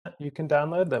you can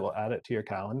download that will add it to your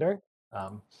calendar.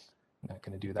 I'm not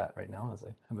going to do that right now as I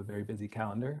have a very busy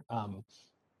calendar.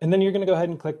 And then you're going to go ahead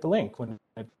and click the link when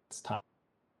it's time.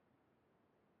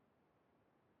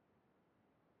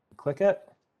 Click it.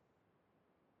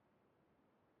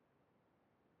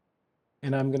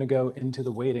 And I'm going to go into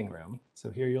the waiting room. So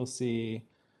here you'll see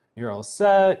you're all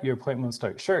set. Your appointment will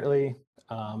start shortly.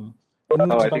 Oh,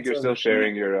 I think you're still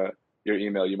sharing your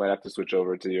email. You might have to switch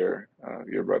over to your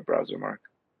web browser, Mark.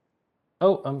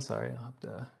 Oh, I'm sorry. I'll have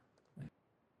to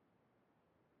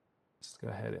just go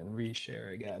ahead and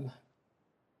reshare again.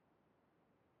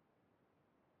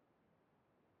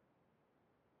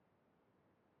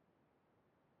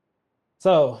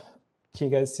 So,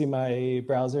 can you guys see my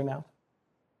browser now?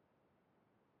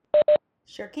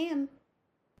 Sure can.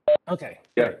 Okay,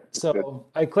 Yeah, great. it's good. So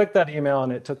I clicked that email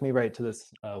and it took me right to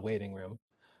this waiting room.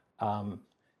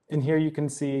 And here you can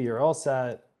see you're all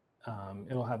set.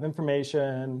 It'll have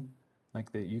information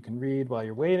like that you can read while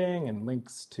you're waiting and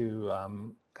links to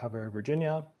cover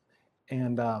Virginia.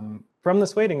 And from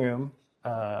this waiting room,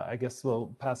 I guess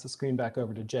we'll pass the screen back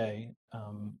over to Jay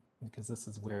because this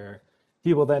is where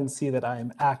he will then see that I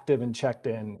am active and checked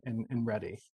in and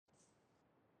ready.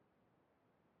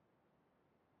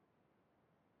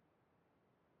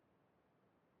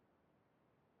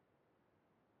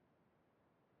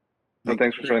 So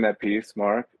thanks for showing that piece,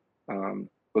 Mark.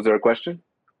 Was there a question?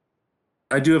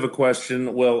 I do have a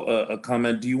question. Well, a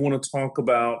comment. Do you want to talk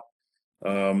about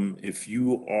if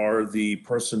you are the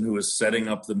person who is setting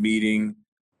up the meeting,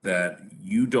 that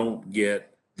you don't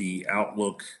get the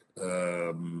Outlook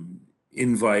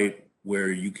invite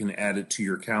where you can add it to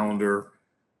your calendar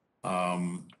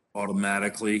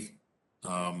automatically?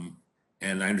 And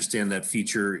I understand that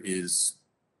feature is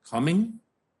coming.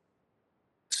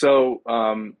 So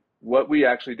what we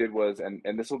actually did was,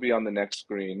 and this will be on the next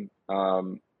screen,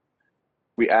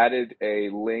 we added a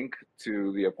link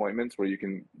to the appointments where you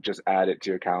can just add it to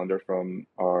your calendar from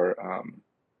our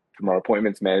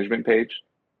appointments management page.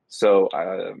 So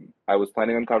I was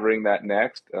planning on covering that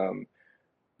next.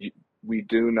 We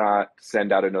do not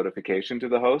send out a notification to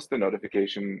the host. The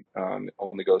notification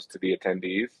only goes to the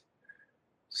attendees.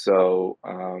 So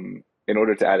in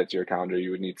order to add it to your calendar, you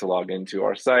would need to log into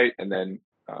our site and then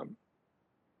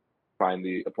find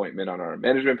the appointment on our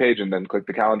management page and then click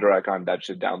the calendar icon. That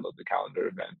should download the calendar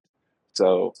event.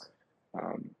 So,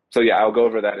 so yeah, I'll go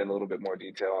over that in a little bit more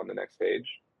detail on the next page.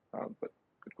 But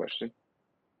good question,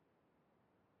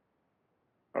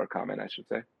 or comment, I should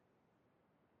say.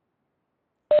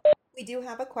 We do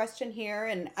have a question here,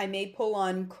 and I may pull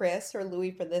on Chris or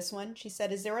Louis for this one. She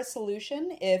said, is there a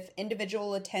solution if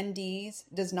individual attendees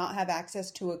does not have access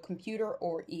to a computer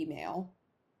or email?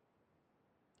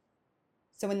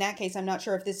 So in that case, I'm not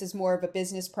sure if this is more of a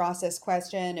business process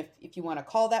question, if you want to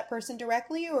call that person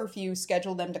directly or if you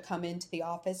schedule them to come into the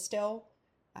office still.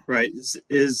 Right.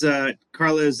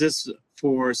 Carla, is this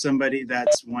for somebody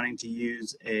that's wanting to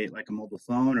use a mobile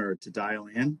phone or to dial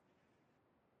in?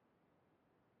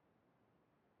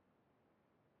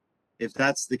 If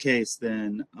that's the case,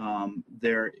 then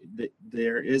there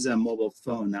is a mobile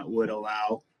phone that would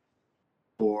allow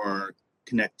for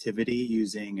connectivity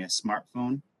using a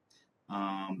smartphone.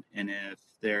 And if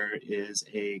there is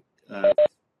a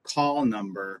call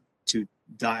number to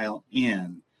dial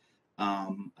in,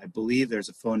 I believe there's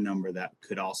a phone number that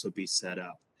could also be set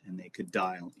up, and they could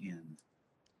dial in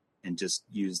and just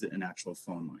use an actual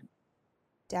phone line.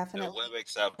 Definitely. The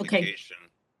WebEx application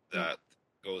that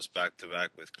goes back to back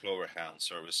with Cloverhound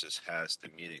services has the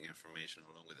meeting information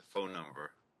along with the phone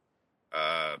number.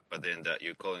 But then that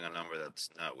you're calling a number that's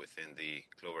not within the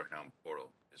Cloverhound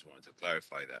portal. Just wanted to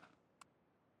clarify that.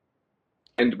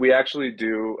 And we actually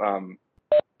do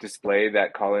display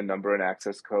that call-in number and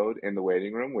access code in the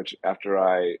waiting room, which after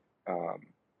I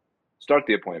start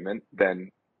the appointment,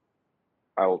 then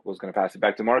I was going to pass it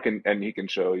back to Mark, and he can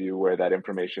show you where that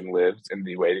information lives in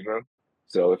the waiting room.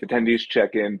 So if attendees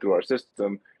check in through our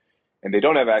system and they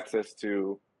don't have access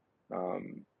to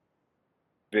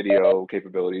video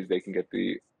capabilities, they can get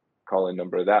the call-in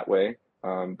number that way.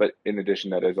 But in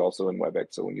addition, that is also in WebEx.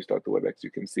 So when you start the WebEx,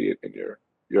 you can see it in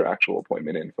your actual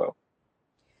appointment info.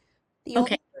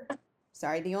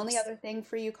 The only other thing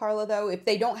for you, Carla, though, if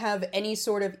they don't have any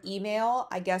sort of email,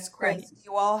 I guess, Chris, do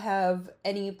you all have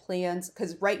any plans?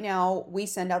 Because right now we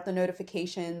send out the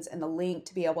notifications and the link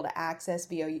to be able to access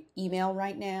via email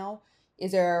right now.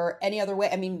 Is there any other way?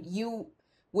 I mean, you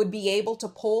would be able to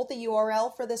pull the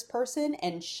URL for this person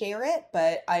and share it,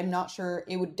 but I'm not sure.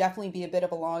 It would definitely be a bit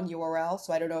of a long URL.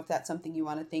 So I don't know if that's something you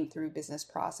want to think through business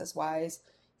process wise.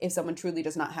 if someone truly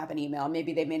does not have an email.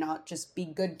 Maybe they may not just be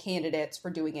good candidates for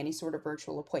doing any sort of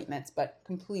virtual appointments, but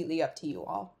completely up to you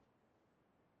all.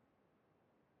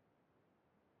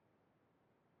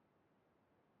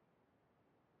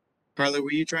 Carla,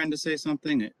 were you trying to say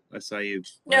something? I saw you.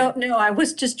 No, I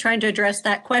was just trying to address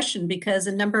that question because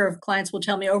a number of clients will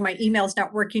tell me, oh, my email's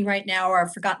not working right now, or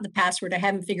I've forgotten the password, I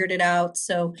haven't figured it out.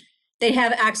 So they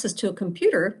have access to a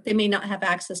computer, they may not have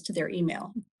access to their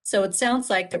email. So it sounds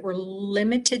like that we're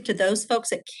limited to those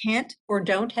folks that can't or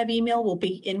don't have email will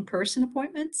be in-person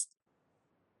appointments.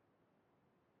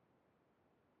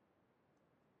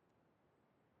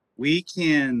 We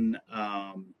can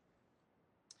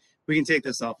take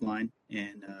this offline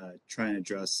and try and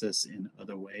address this in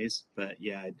other ways. But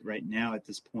yeah, right now at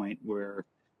this point, we're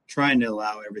trying to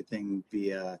allow everything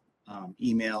via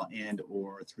email and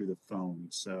or through the phone.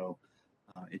 So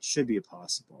it should be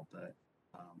possible, but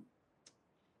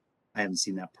I haven't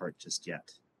seen that part just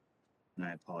yet. And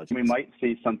I apologize. We might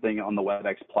see something on the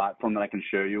WebEx platform that I can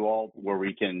show you all where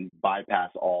we can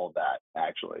bypass all of that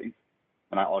actually.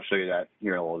 And I'll show you that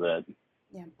here in a little bit.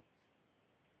 Yeah.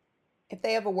 If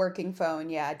they have a working phone,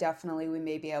 yeah, definitely we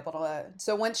may be able to.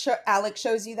 So once Alex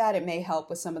shows you that, it may help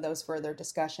with some of those further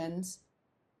discussions.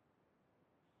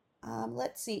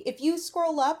 Let's see. If you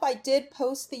scroll up, I did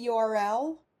post the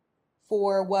URL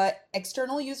for what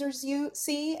external users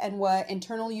see and what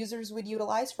internal users would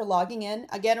utilize for logging in.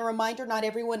 Again, a reminder, not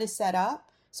everyone is set up.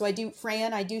 So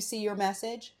Fran, I do see your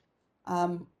message.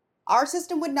 Our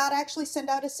system would not actually send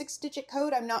out a 6-digit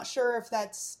code. I'm not sure if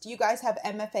do you guys have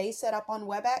MFA set up on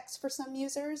WebEx for some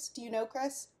users? Do you know,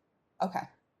 Chris? Okay.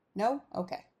 No?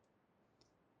 Okay.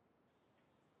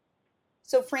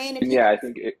 So Fran, if I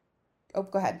think oh,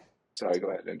 go ahead. Sorry, go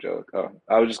ahead, Angelica. Oh,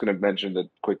 I was just going to mention that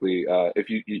quickly. If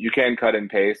you can cut and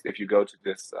paste, if you go to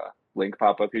this link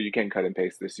pop up here, you can cut and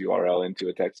paste this URL into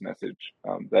a text message.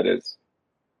 That is,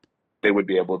 they would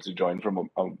be able to join from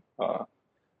a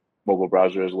mobile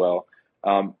browser as well.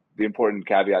 The important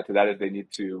caveat to that is they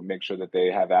need to make sure that they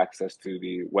have access to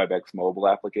the WebEx mobile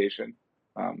application.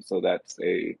 So that's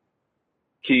a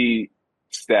key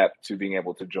step to being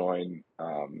able to join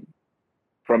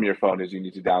from your phone. Is you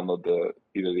need to download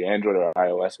either the Android or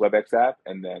iOS WebEx app,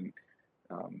 and then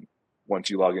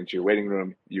once you log into your waiting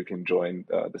room, you can join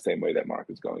the same way that Mark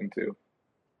is going to.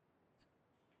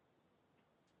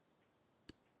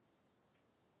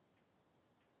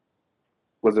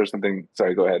 Was there something?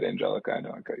 Sorry, go ahead, Angelica. I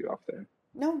know I cut you off there.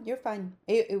 No, you're fine.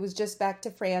 It was just back to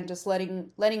Fran, just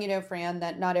letting you know, Fran,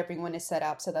 that not everyone is set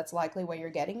up, so that's likely where you're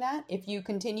getting that. If you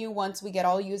continue, once we get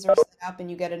all users set up and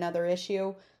you get another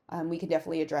issue, we can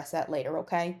definitely address that later,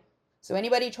 okay? So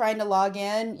anybody trying to log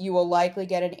in, you will likely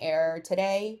get an error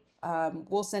today.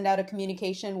 We'll send out a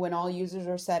communication when all users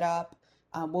are set up.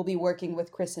 We'll be working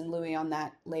with Chris and Louie on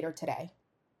that later today.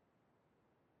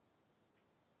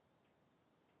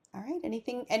 All right,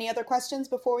 any other questions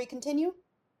before we continue?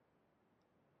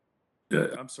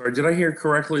 I'm sorry, did I hear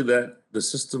correctly that the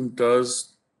system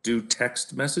does do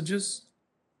text messages?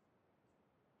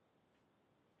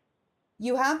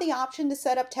 You have the option to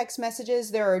set up text messages.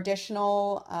 There are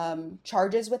additional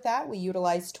charges with that. We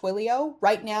utilize Twilio.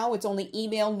 Right now, it's only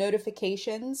email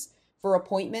notifications for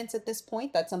appointments at this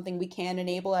point. That's something we can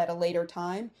enable at a later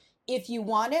time. If you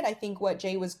want it, I think what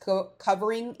Jay was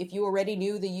covering, if you already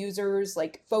knew the user's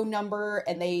phone number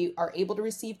and they are able to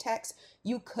receive text,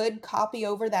 you could copy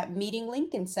over that meeting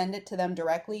link and send it to them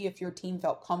directly if your team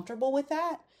felt comfortable with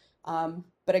that.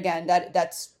 But again,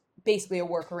 that's basically a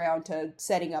workaround to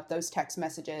setting up those text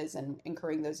messages and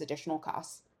incurring those additional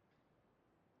costs.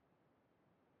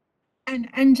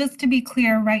 And just to be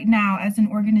clear, right now, as an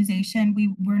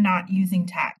organization, we're not using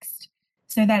text.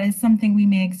 So that is something we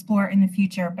may explore in the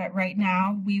future, but right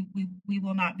now we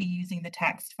will not be using the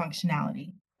text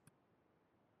functionality.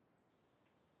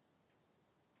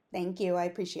 Thank you. I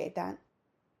appreciate that.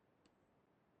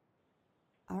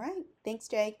 All right. Thanks,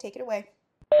 Jay. Take it away.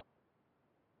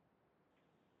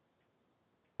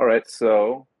 All right.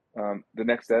 So the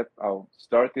next step, I'll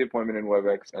start the appointment in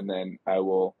WebEx, and then I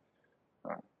will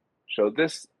show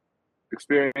this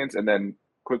experience and then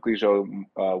quickly show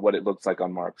what it looks like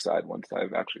on Mark's side once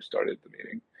I've actually started the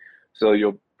meeting. So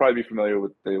you'll probably be familiar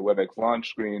with the WebEx launch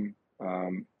screen.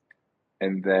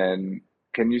 And then,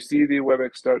 can you see the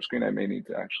WebEx start screen? I may need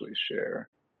to actually share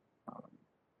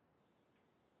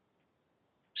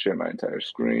my entire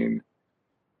screen.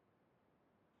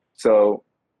 So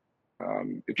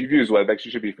if you've used WebEx,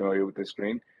 you should be familiar with this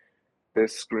screen.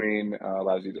 This screen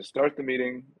allows you to start the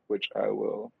meeting, which I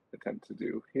will attempt to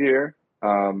do here.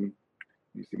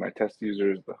 You see my test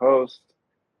user is the host.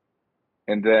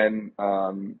 And then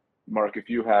Mark, if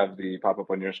you have the pop-up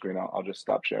on your screen, I'll just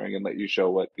stop sharing and let you show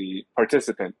what the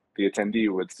participant, the attendee,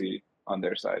 would see on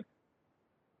their side.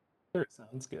 Sure,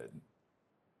 sounds good.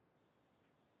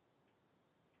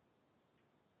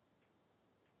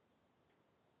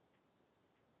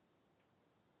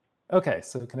 Okay,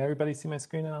 so can everybody see my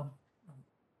screen now?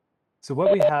 So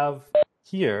what we have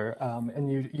here,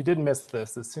 and you did miss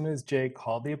this, as soon as Jay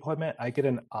called the appointment, I get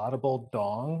an audible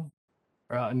dong,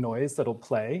 or a noise that'll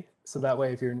play. So that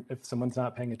way, if someone's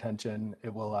not paying attention,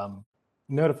 it will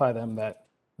notify them that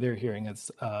their hearing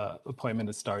appointment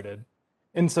has started.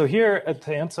 And so here,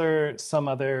 to answer some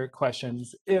other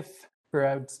questions, if, for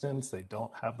instance, they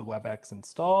don't have the WebEx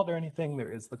installed or anything,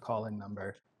 there is the call-in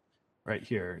number right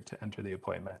here to enter the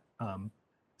appointment.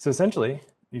 So essentially,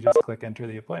 you just click enter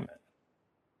the appointment.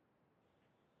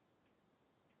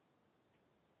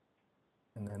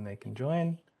 And then they can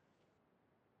join.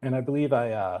 And I believe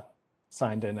I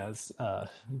signed in as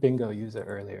Bingo user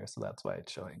earlier, so that's why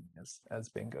it's showing as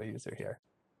Bingo user here.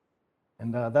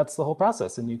 And that's the whole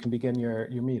process, and you can begin your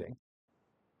meeting.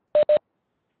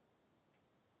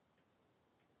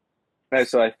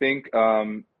 Nice. So I think,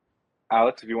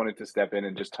 Alex, if you wanted to step in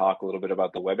and just talk a little bit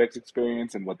about the WebEx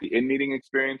experience and what the in-meeting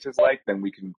experience is like, then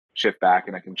we can shift back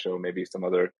and I can show maybe some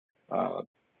other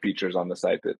features on the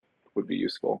site that would be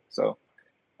useful. So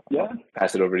Yeah, I'll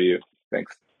pass it over to you.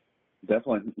 Thanks.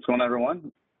 definitely. What's going on,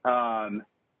 everyone?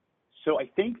 So I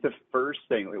think the first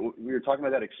thing, we were talking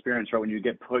about that experience, right, when you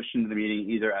get pushed into the meeting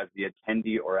either as the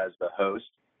attendee or as the host.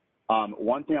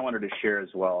 One thing I wanted to share as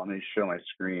well, I'm going to show my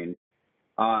screen.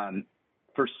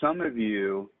 For some of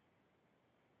you,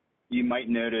 you might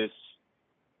notice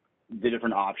the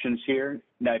different options here.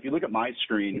 Now, if you look at my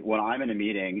screen, when I'm in a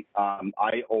meeting,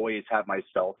 I always have my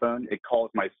cell phone. It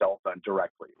calls my cell phone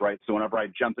directly, right? So whenever I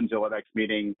jump into a WebEx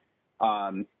meeting,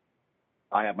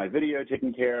 I have my video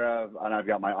taken care of, and I've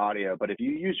got my audio. But if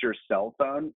you use your cell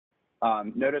phone,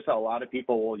 notice how a lot of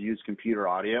people will use computer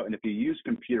audio. And if you use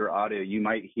computer audio, you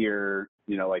might hear,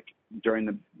 like during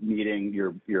the meeting,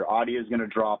 your audio is going to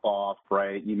drop off,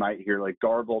 right? You might hear like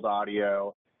garbled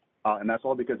audio. And that's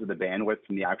all because of the bandwidth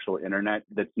from the actual internet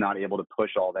that's not able to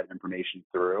push all that information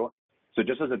through. So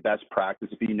just as a best practice,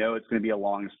 if you know it's going to be a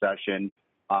long session,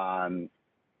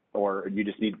 or you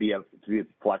just need to be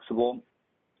flexible,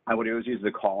 I would always use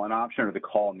the call-in option or the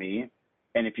call me.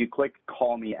 And if you click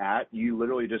call me at, you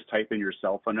literally just type in your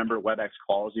cell phone number, WebEx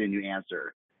calls you, and you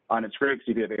answer. And it's great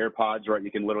because if you have AirPods, right, you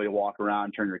can literally walk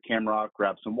around, turn your camera off,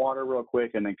 grab some water real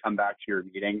quick, and then come back to your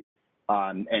meeting.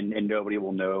 And nobody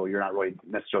will know. You're not really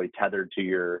necessarily tethered to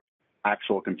your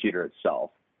actual computer itself.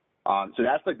 So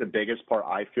that's like the biggest part,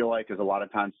 I feel like, is a lot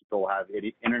of times people have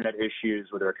internet issues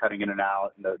where they're cutting in and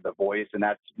out the voice, and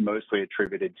that's mostly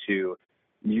attributed to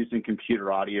using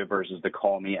computer audio versus the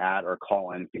call me at or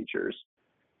call in features.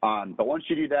 But once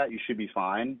you do that, you should be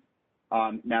fine.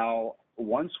 Now,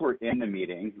 once we're in the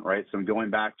meeting, right, so I'm going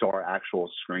back to our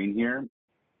actual screen here,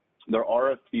 there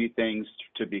are a few things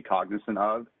to be cognizant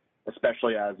of,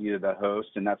 especially as either the host,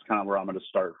 and that's kind of where I'm going to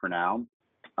start for now.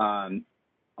 I'm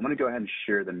going to go ahead and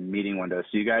share the meeting window.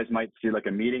 So you guys might see like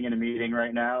a meeting in a meeting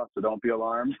right now, so don't be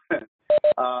alarmed.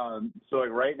 So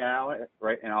like right now,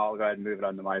 right, and I'll go ahead and move it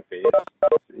onto my face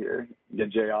here,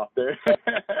 get Jay off there.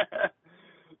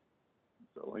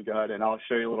 So let me go ahead and I'll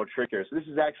show you a little trick here. So this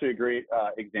is actually a great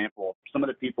example. Some of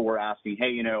the people were asking,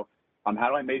 hey, how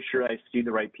do I make sure I see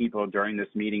the right people during this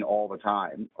meeting all the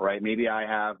time, right? Maybe I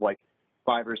have like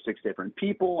 5 or 6 different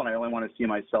people and I only want to see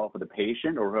myself or the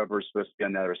patient or whoever's supposed to be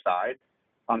on the other side.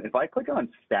 If I click on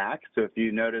stack, so if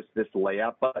you notice this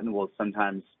layout button will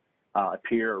sometimes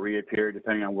appear or reappear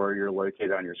depending on where you're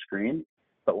located on your screen.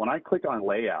 But when I click on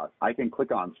layout, I can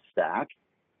click on stack.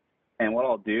 And what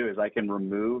I'll do is I can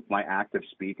remove my active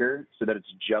speaker so that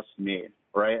it's just me,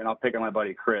 right? And I'll pick on my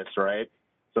buddy Chris, right?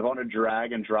 So if I want to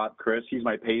drag and drop Chris, he's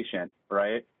my patient,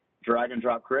 right? Drag and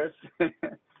drop Chris,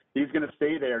 he's going to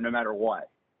stay there no matter what,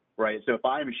 right? So if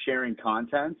I'm sharing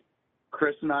content,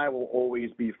 Chris and I will always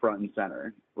be front and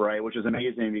center, right? Which is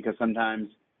amazing because sometimes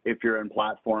if you're in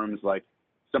platforms like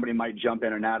somebody might jump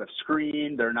in and out of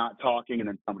screen, they're not talking, and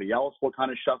then somebody else will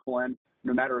kind of shuffle in.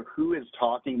 No matter who is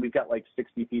talking, we've got like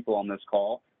 60 people on this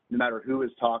call. No matter who is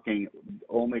talking,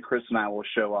 only Chris and I will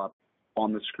show up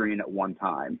on the screen at one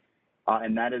time.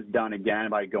 And that is done, again,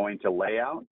 by going to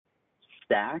layout,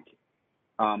 stack.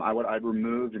 I'd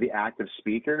remove the active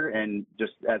speaker, and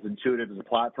just as intuitive as the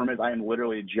platform is, I am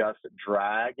literally just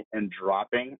drag and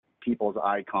dropping people's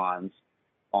icons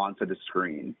onto the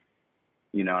screen.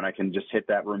 And I can just hit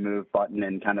that remove button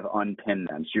and kind of unpin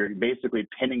them. So you're basically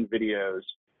pinning videos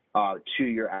to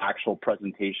your actual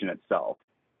presentation itself.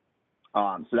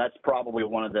 So that's probably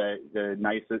one of the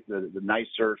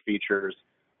nicer features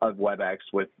of WebEx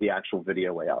with the actual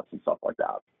video layouts and stuff like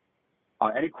that.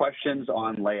 Any questions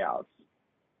on layouts?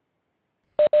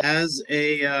 As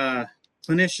a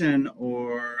clinician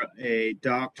or a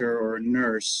doctor or a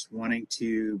nurse wanting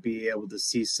to be able to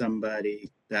see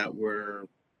somebody that we're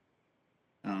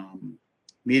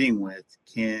meeting with,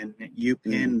 can you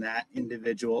pin that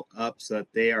individual up so that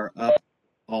they are up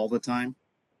all the time?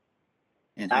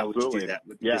 And how would you do Absolutely. that?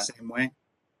 Would it be Yeah. the same way?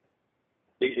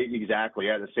 Exactly.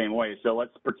 Yeah, the same way. So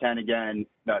let's pretend again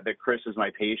that Chris is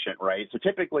my patient, right? So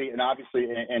typically, and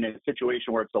obviously in a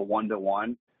situation where it's a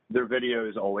one-to-one, their video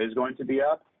is always going to be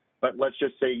up. But let's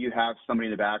just say you have somebody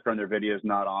in the background, their video is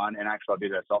not on. And actually, I'll do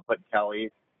this. I'll put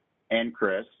Kelly and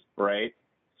Chris, right?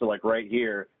 So like right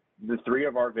here, the three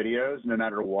of our videos, no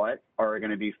matter what, are going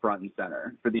to be front and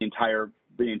center for the entire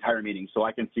meeting. So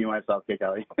I can see myself, okay,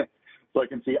 Kelly. So I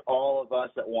can see all of us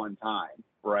at one time,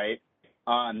 right?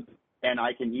 And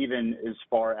I can even, as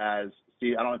far as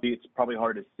see, I don't know if it's probably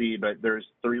hard to see, but there's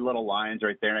three little lines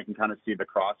right there, and I can kind of see the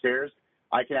crosshairs.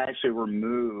 I can actually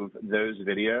remove those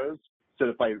videos. So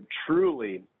if I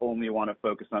truly only want to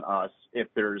focus on us, if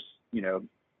there's,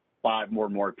 5 or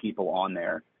more people on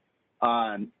there.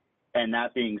 And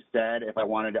that being said, if I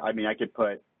wanted to, I could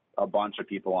put a bunch of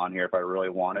people on here if I really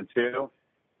wanted to,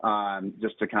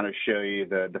 just to kind of show you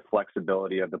the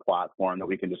flexibility of the platform, that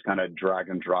we can just kind of drag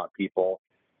and drop people.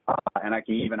 And I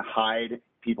can even hide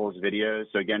people's videos.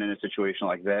 So again, in a situation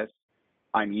like this,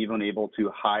 I'm even able to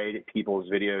hide people's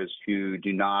videos who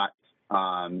do not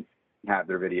have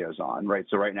their videos on, right?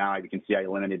 So right now, you can see I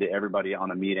eliminated everybody on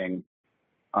the meeting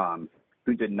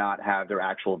who did not have their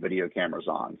actual video cameras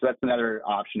on. So that's another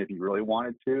option if you really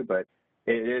wanted to, but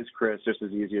it is, Chris, just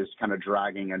as easy as kind of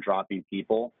dragging and dropping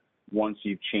people once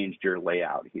you've changed your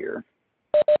layout here.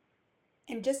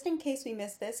 And just in case we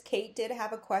missed this, Kate did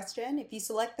have a question. If you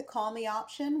select the call me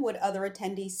option, would other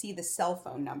attendees see the cell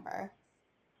phone number?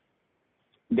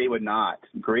 They would not.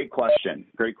 Great question.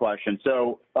 Great question.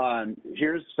 So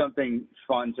here's something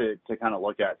fun to kind of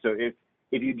look at. So if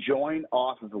you join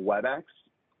off of the WebEx,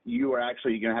 you are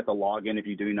actually going to have to log in if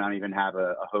you do not even have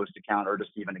a host account or just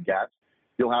even a guest.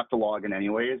 You'll have to log in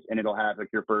anyways, and it'll have like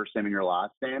your first name and your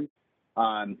last name.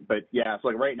 But yeah, so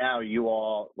like right now you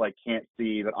all like can't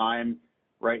see, but I'm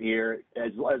right here.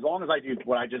 As long as I do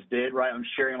what I just did, right, I'm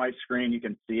sharing my screen, you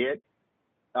can see it.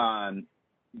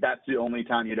 That's the only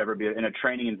time you'd ever be in a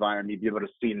training environment, you'd be able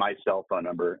to see my cell phone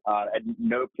number. At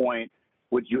no point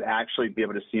would you actually be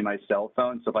able to see my cell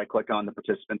phone. So if I click on the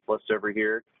participants list over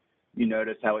here, you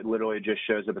notice how it literally just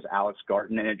shows up as Alex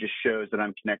Garten, and it just shows that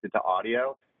I'm connected to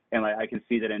audio. And I can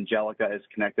see that Angelica is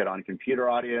connected on computer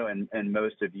audio, and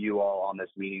most of you all on this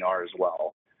meeting are as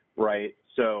well, right?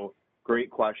 So great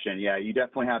question. Yeah, you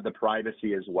definitely have the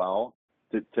privacy as well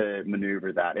to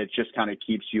maneuver that. It just kind of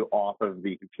keeps you off of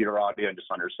the computer audio and just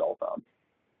on your cell phone.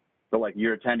 But like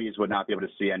your attendees would not be able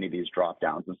to see any of these drop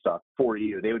downs and stuff for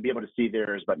you. They would be able to see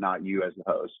theirs, but not you as the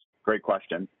host. Great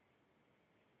question.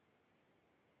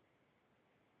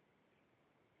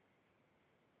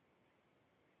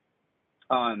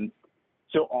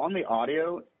 So on the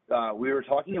audio, we were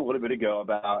talking a little bit ago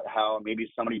about how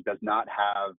maybe somebody does not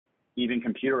have even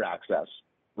computer access,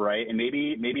 right? And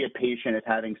maybe a patient is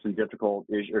having some difficult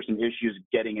or some issues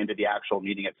getting into the actual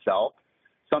meeting itself.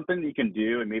 Something you can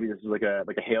do, and maybe this is like a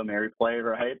Hail Mary play,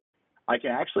 right? I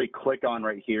can actually click on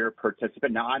right here,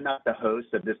 participant. Now I'm not the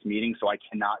host of this meeting, so I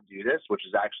cannot do this, which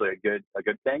is actually a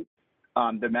good thing.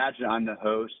 Imagine I'm the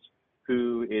host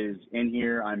who is in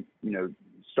here. I'm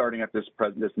starting up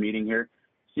this meeting here.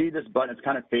 See this button? It's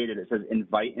kind of faded. It says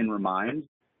invite and remind.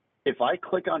 If I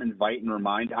click on invite and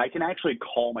remind, I can actually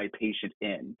call my patient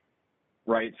in,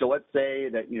 right? So let's say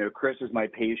that, Chris is my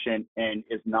patient and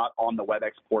is not on the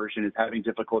WebEx portion, is having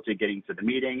difficulty getting to the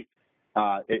meeting.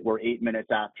 We're 8 minutes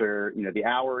after, the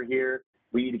hour here.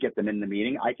 We need to get them in the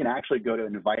meeting. I can actually go to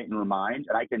invite and remind,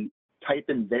 and I can type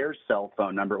in their cell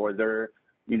phone number or their,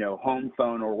 home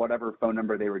phone or whatever phone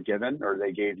number they were given or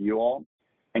they gave you all,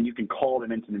 and you can call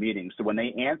them into the meeting. So when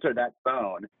they answer that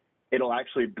phone, it'll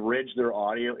actually bridge their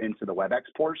audio into the WebEx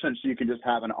portion, so you can just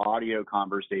have an audio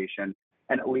conversation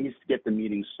and at least get the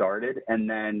meeting started. And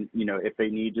then, if they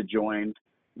need to join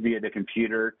via the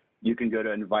computer, you can go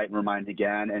to invite and remind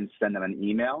again and send them an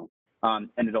email. And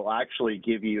it'll actually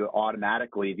give you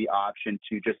automatically the option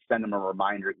to just send them a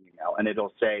reminder email. And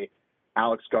it'll say,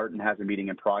 Alex Garten has a meeting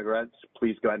in progress.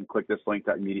 Please go ahead and click this link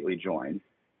to immediately join.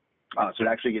 So it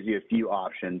actually gives you a few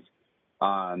options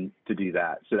to do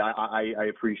that. So I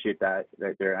appreciate that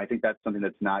right there. I think that's something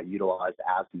that's not utilized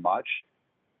as much.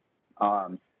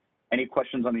 Any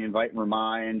questions on the invite and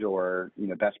remind or, you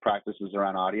know, best practices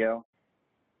around audio?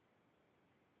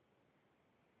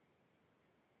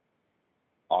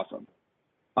 Awesome.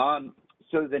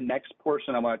 So the next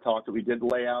portion I want to talk to, we did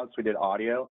layouts, we did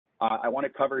audio. I want to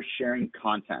cover sharing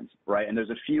content, right? And there's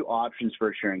a few options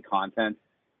for sharing content,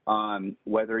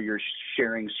 whether you're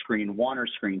sharing screen 1 or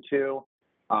screen 2.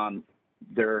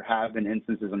 There have been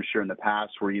instances, I'm sure, in the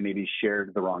past where you maybe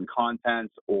shared the wrong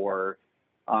content, or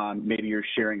maybe you're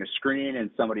sharing a screen and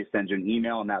somebody sends you an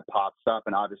email and that pops up.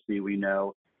 And obviously we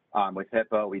know with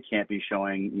HIPAA, we can't be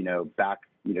showing, you know,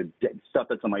 stuff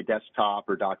that's on my desktop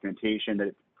or documentation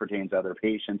that pertains to other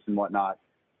patients and whatnot.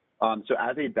 So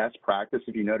as a best practice,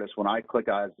 if you notice, when I click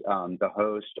as the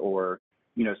host or,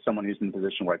 you know, someone who's in a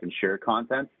position where I can share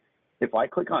content, if I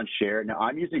click on share, now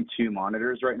I'm using 2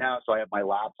 monitors right now. So I have my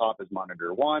laptop as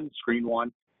monitor 1, screen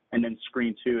 1, and then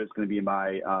screen 2 is going to be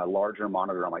my larger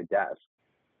monitor on my desk.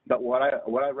 But what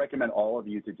I recommend all of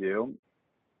you to do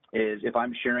is, if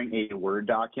I'm sharing a Word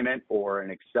document or an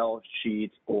Excel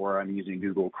sheet, or I'm using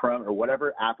Google Chrome or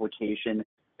whatever application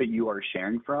that you are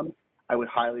sharing from, I would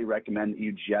highly recommend that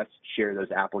you just share those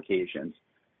applications.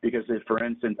 Because if, for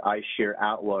instance, I share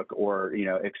Outlook or, you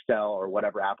know, Excel or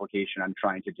whatever application I'm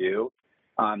trying to do,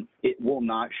 it will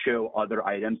not show other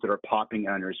items that are popping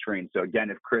on your screen. So again,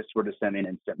 if Chris were to send me an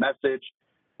instant message,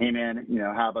 hey man, you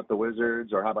know, how about the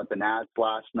Wizards, or how about the Nats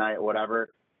last night, or whatever,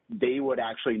 they would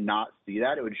actually not see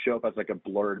that. It would show up as like a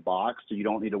blurred box, so you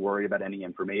don't need to worry about any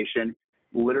information.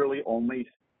 Literally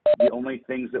the only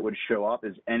things that would show up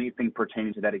is anything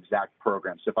pertaining to that exact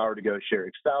program. So if I were to go share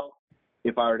Excel,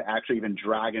 if I were to actually even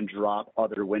drag and drop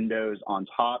other windows on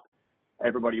top,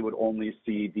 everybody would only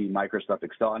see the Microsoft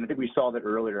Excel. And I think we saw that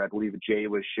earlier. I believe Jay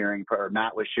was sharing, or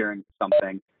Matt was sharing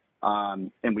something,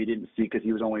 and we didn't see because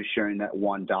he was only sharing that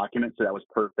one document. So that was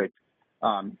perfect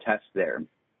test there.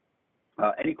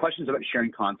 Any questions about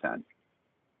sharing content?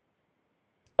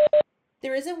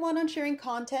 There isn't one on sharing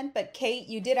content, but Kate,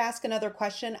 you did ask another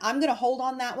question. I'm going to hold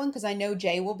on that one because I know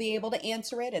Jay will be able to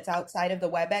answer it. It's outside of the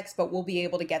WebEx, but we'll be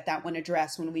able to get that one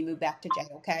addressed when we move back to Jay,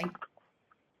 okay?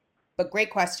 But great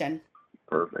question.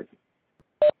 Perfect.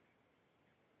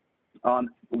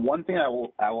 One thing I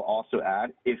will also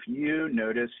add, if you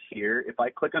notice here, if I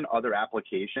click on other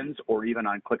applications or even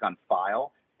on click on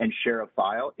file and share a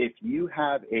file, if you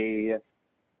have a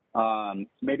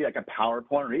maybe like a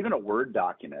PowerPoint or even a Word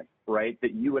document, right,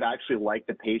 that you would actually like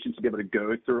the patient to be able to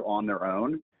go through on their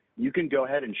own, you can go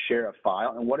ahead and share a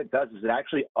file. And what it does is it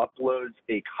actually uploads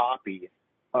a copy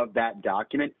of that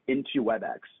document into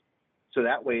WebEx. So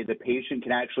that way the patient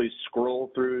can actually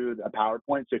scroll through a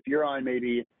PowerPoint. So if you're on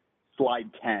maybe slide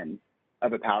 10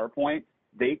 of a PowerPoint,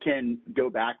 they can go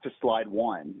back to slide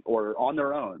 1 or on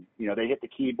their own. You know, they hit the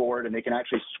keyboard and they can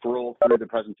actually scroll through the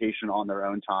presentation on their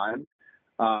own time.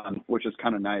 Which is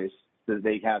kind of nice that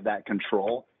they have that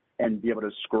control and be able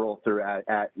to scroll through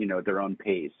at you know, their own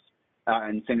pace.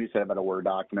 And same as you said about a Word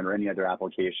document or any other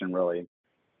application, really.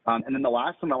 And then the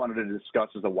last thing I wanted to discuss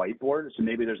is a whiteboard. So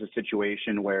maybe there's a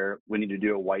situation where we need to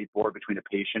do a whiteboard between a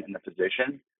patient and the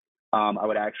physician. I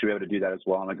would actually be able to do that as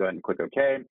well. I'm going to go ahead and click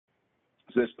OK.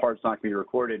 So this part's not going to be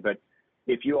recorded, but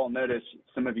if you all notice,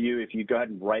 some of you, if you go ahead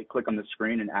and right-click on the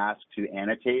screen and ask to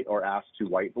annotate or ask to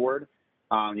whiteboard,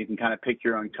 you can kind of pick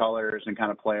your own colors and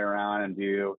kind of play around and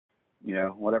do, you know,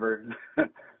 whatever, like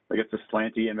it's a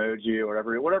slanty emoji or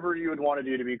whatever you would want to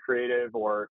do to be creative,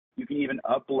 or you can even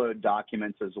upload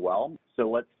documents as well. So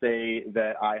let's say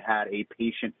that I had a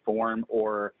patient form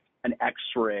or an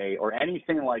x-ray or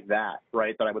anything like that,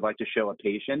 right, that I would like to show a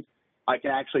patient. I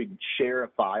can actually share a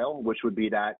file, which would be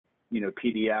that, you know,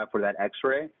 PDF or that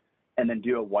x-ray, and then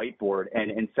do a whiteboard.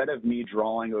 And instead of me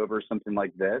drawing over something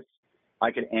like this, I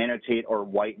could annotate or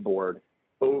whiteboard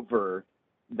over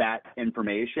that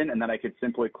information, and then I could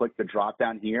simply click the drop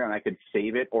down here and I could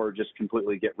save it or just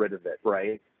completely get rid of it,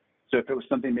 right? So if it was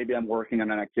something, maybe I'm working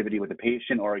on an activity with a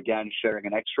patient, or again, sharing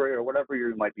an x-ray or whatever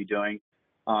you might be doing,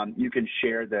 you can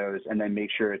share those and then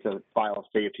make sure it's a file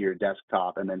saved to your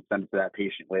desktop and then send it to that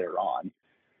patient later on.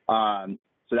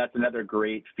 So that's another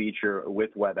great feature with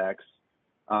WebEx.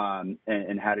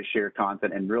 And how to share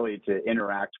content and really to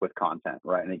interact with content,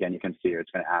 right? And again, you can see here,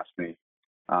 it's going to ask me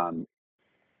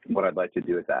what I'd like to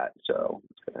do with that. So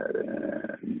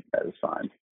that is fine.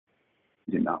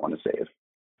 Do not want to save.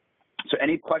 So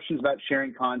any questions about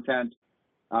sharing content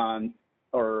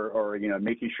or you know,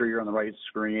 making sure you're on the right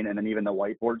screen, and then even the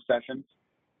whiteboard sessions?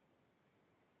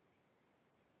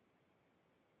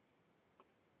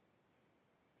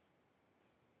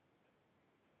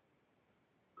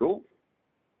 Cool.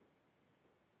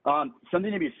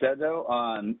 Something to be said though,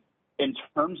 in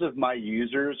terms of my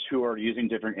users who are using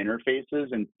different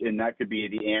interfaces, and that could be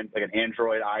like an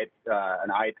Android, an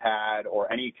iPad,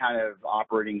 or any kind of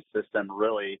operating system,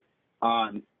 really.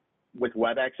 With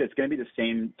WebEx, it's going to be the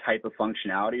same type of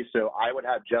functionality. So I would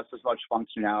have just as much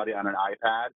functionality on an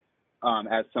iPad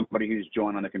as somebody who's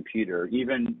joined on a computer,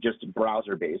 even just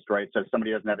browser-based, right? So if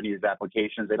somebody doesn't have any of these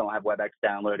applications, they don't have WebEx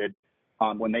downloaded.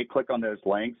 When they click on those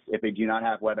links, if they do not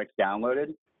have WebEx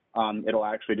downloaded, it'll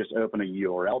actually just open a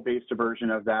URL-based version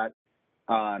of that.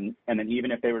 And then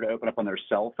even if they were to open up on their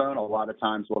cell phone, a lot of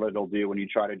times what it'll do when you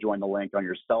try to join the link on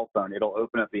your cell phone, it'll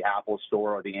open up the Apple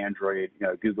Store or the Android,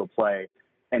 Google Play,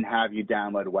 and have you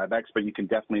download WebEx, but you can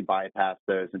definitely bypass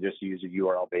those and just use a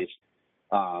URL-based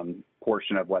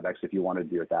portion of WebEx if you want to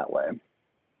do it that way.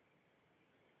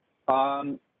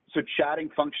 So chatting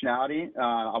functionality,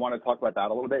 I want to talk about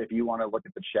that a little bit. If you want to look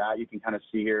at the chat, you can kind of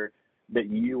see here that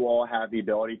you all have the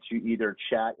ability to either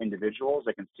chat individuals,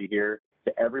 I can see here,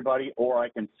 to everybody, or I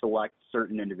can select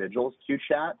certain individuals to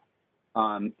chat.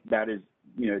 That is,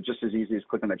 just as easy as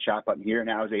clicking the chat button here.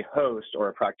 Now, as a host or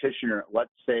a practitioner,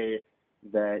 let's say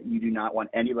that you do not want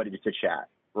anybody to chat,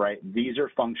 right? These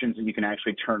are functions that you can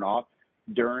actually turn off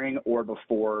during or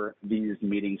before these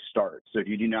meetings start. So if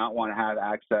you do not want to have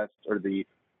access, or the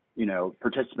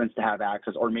participants to have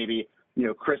access, or maybe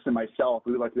Chris and myself,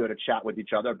 we would like to be able to chat with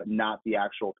each other, but not the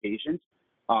actual patient.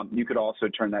 You could also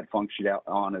turn that function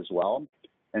on as well.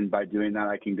 And by doing that,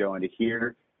 I can go into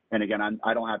here. And again,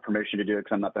 I don't have permission to do it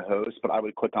because I'm not the host, but I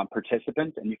would click on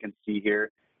participants, and you can see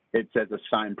here, it says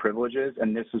assign privileges.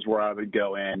 And this is where I would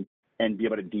go in and be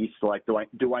able to deselect.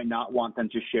 Do I not want them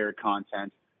to share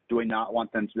content? Do I not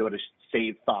want them to be able to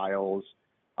save files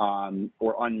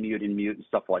or unmute and mute and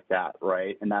stuff like that,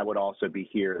 right? And that would also be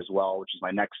here as well, which is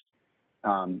my next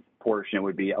portion,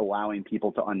 would be allowing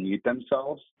people to unmute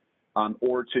themselves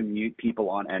or to mute people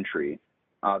on entry.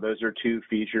 Those are two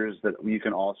features that you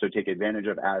can also take advantage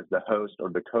of as the host or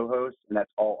the co-host, and that's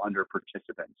all under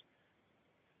participants.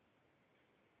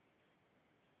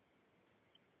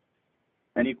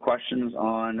 Any questions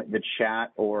on the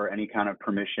chat or any kind of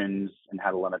permissions and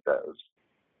how to limit those?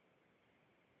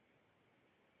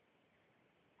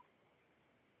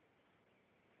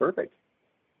 Perfect.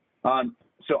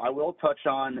 So I will touch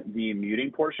on the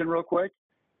muting portion real quick.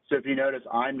 So if you notice,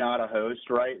 I'm not a host,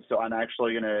 right? So I'm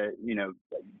actually going to,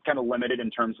 kind of limited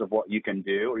in terms of what you can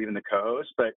do, or even the co-host.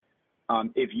 But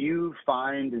if you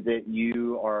find that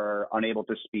you are unable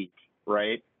to speak,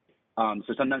 right?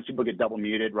 So sometimes people get double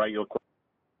muted, right? You'll click,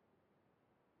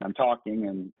 I'm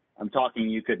talking,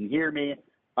 you couldn't hear me.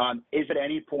 If at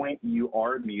any point you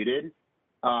are muted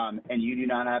and you do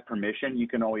not have permission, you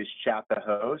can always chat the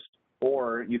host,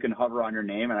 or you can hover on your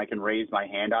name and I can raise my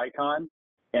hand icon.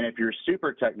 And if you're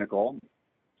super technical,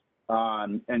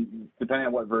 and depending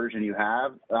on what version you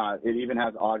have, it even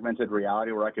has augmented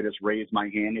reality where I could just raise my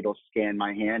hand, it'll scan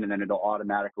my hand, and then it'll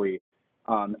automatically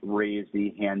raise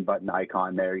the hand button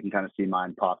icon there. You can kind of see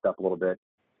mine popped up a little bit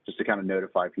just to kind of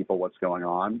notify people what's going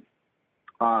on.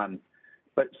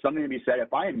 But something to be said,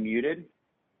 if I am muted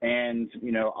and,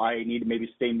 I need to maybe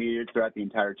stay muted throughout the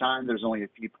entire time, there's only a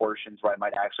few portions where I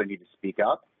might actually need to speak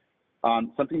up.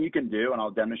 Something you can do, and I'll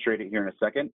demonstrate it here in a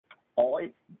second, all I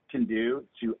can do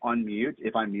to unmute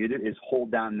if I'm muted is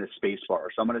hold down the space bar.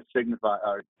 So I'm going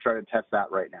to try to test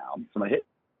that right now. So I'm going to hit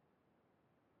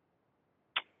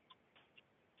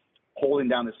holding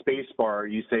down the space bar,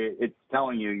 you say it's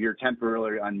telling you you're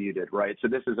temporarily unmuted, right? So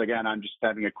this is, again, I'm just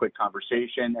having a quick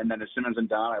conversation, and then as soon as I'm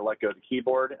done, I let go of the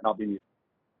keyboard and I'll be muted.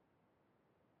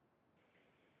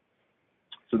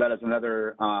 So that is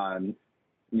another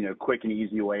quick and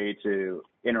easy way to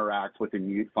interact with the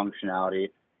mute functionality.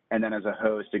 And then as a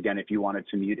host, again, if you wanted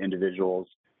to mute individuals,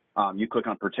 you click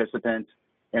on participant,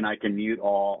 and I can mute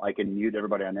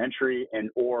everybody on entry,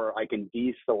 or I can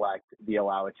deselect the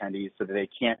allow attendees so that they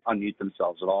can't unmute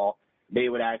themselves at all. They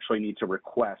would actually need to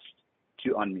request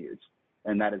to unmute,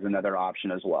 and that is another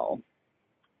option as well.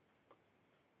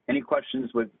 Any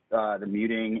questions with the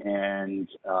muting and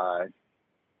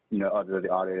other the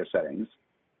audio settings?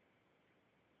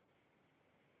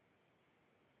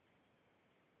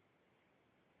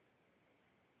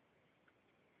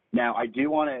 Now, I do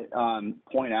want to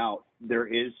point out there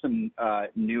is some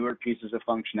newer pieces of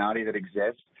functionality that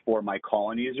exist for my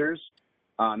call-in users.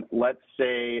 Let's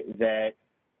say that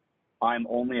I'm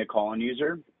only a call-in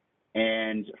user,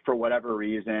 and for whatever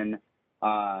reason,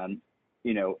 I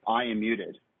am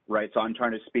muted, right? So I'm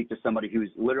trying to speak to somebody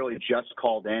who's literally just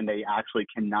called in. They actually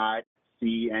cannot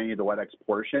see any of the WebEx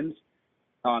portions.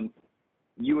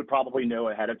 You would probably know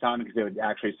ahead of time because they would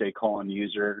actually say call-in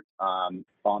user on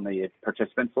the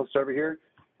participants list over here.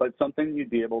 but something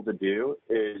you'd be able to do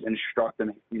is instruct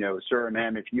them, sir or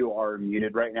ma'am, if you are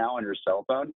muted right now on your cell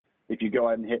phone, if you go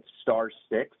ahead and hit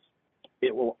 *6,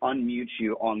 it will unmute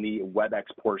you on the WebEx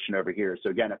portion over here. So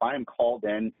again, if I am called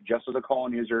in just as a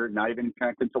call-in user, not even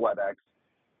connected to WebEx,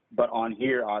 but on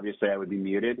here, obviously I would be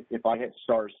muted. If I hit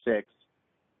 *6,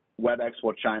 WebEx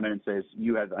will chime in and says,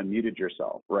 you have unmuted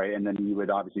yourself, right? And then you would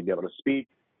obviously be able to speak.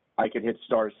 I could hit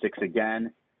 *6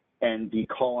 again, and the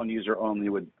call-in user only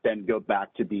would then go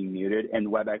back to being muted, and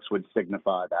WebEx would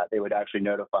signify that. They would actually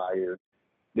notify you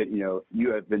that,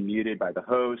 you have been muted by the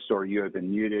host, or you have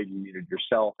been muted, you muted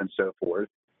yourself, and so forth.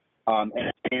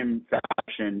 And in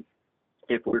fashion,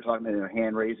 if we're talking about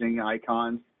hand-raising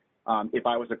icons, if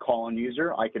I was a call-in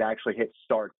user, I could actually hit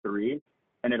 *3,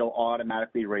 and it'll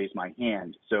automatically raise my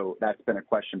hand. So that's been a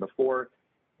question before.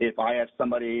 If I have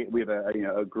somebody, we have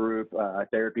a group, a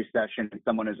therapy session, and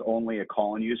someone is only a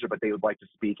call-in user, but they would like to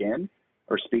speak in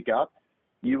or speak up,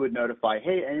 you would notify,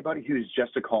 hey, anybody who's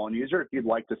just a call-in user, if you'd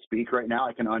like to speak right now,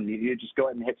 I can unmute you. Just go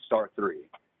ahead and hit *3,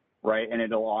 right? And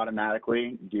it'll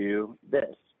automatically do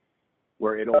this,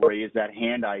 where it'll raise that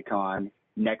hand icon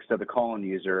next to the call-in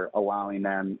user, allowing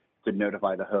them to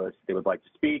notify the host they would like to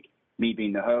speak. Me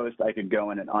being the host, I could go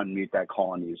in and unmute that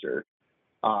call-in user.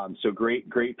 So great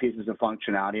pieces of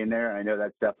functionality in there. I know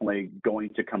that's definitely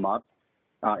going to come up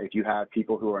if you have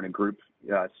people who are in a group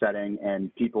setting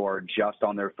and people are just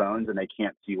on their phones and they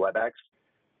can't see WebEx.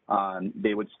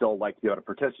 They would still like to be able to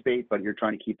participate, but you're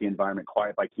trying to keep the environment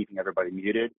quiet by keeping everybody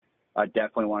muted. I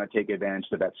definitely want to take advantage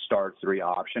of that *3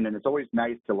 option, and it's always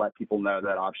nice to let people know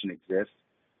that option exists.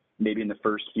 Maybe in the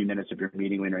first few minutes of your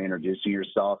meeting when you're introducing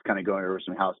yourself, kind of going over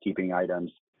some housekeeping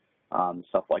items,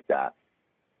 stuff like that.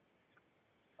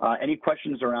 Any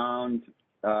questions around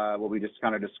what we just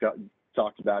kind of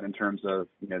talked about in terms of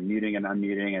muting and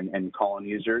unmuting and call-in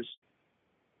users?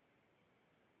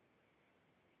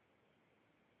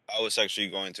 I was actually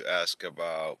going to ask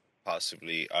about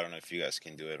possibly, I don't know if you guys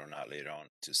can do it or not later on,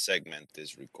 to segment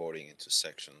this recording into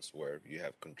sections where you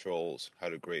have controls, how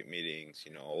to create meetings,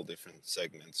 all different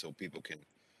segments so people can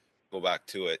go back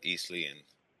to it easily and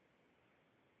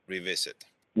revisit.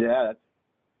 Yeah,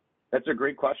 that's a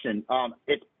great question.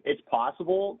 It's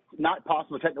possible, not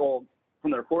possible technical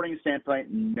from the recording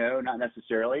standpoint, no, not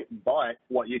necessarily, but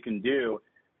what you can do,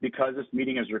 because this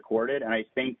meeting is recorded, and I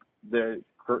think the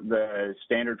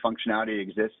standard functionality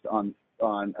exists on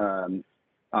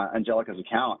Angelica's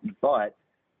account, but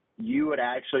you would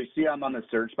actually see I'm on the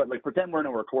search, but like pretend we're in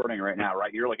a recording right now,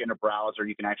 right? You're like in a browser,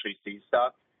 you can actually see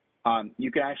stuff.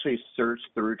 You can actually search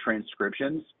through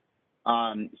transcriptions.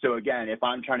 So again, if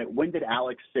I'm trying to, when did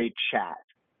Alex say chat?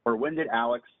 Or when did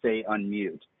Alex say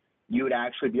unmute? You would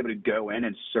actually be able to go in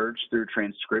and search through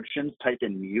transcriptions, type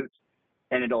in mute,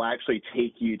 and it'll actually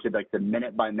take you to like the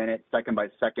minute by minute, second by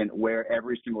second, where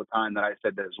every single time that I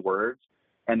said those words,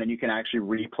 and then you can actually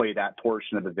replay that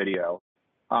portion of the video.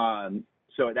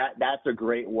 So that's a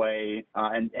great way,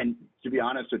 and to be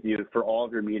honest with you, for all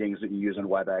of your meetings that you use in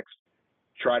WebEx,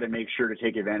 try to make sure to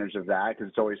take advantage of that, because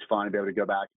it's always fun to be able to go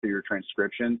back through your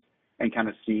transcriptions and kind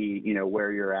of see,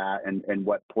 where you're at and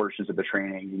what portions of the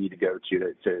training you need to go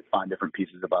to find different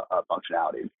pieces of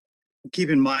functionality. Keep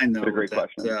in mind, though,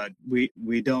 that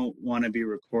we don't want to be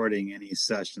recording any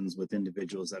sessions with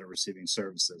individuals that are receiving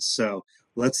services. So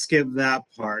let's skip that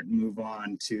part and move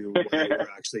on to why we're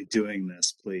actually doing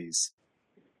this, please.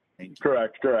 Thank you.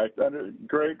 Correct.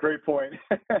 Great point.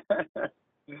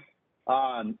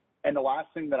 And the last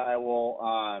thing that I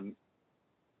will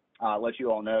let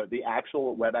you all know, the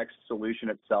actual WebEx solution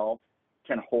itself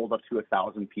can hold up to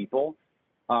 1,000 people.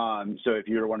 So if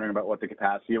you're wondering about what the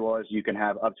capacity was, you can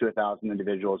have up to 1,000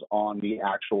 individuals on the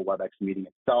actual WebEx meeting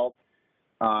itself.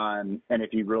 And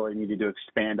if you really needed to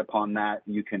expand upon that,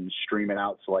 you can stream it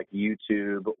out to like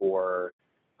YouTube or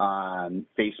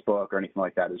Facebook or anything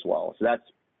like that as well. So that's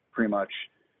pretty much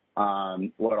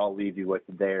what I'll leave you with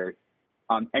there.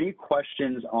 Any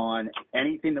questions on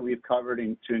anything that we've covered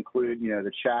to include,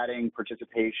 the chatting,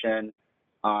 participation,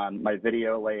 my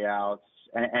video layouts,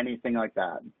 anything like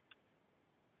that?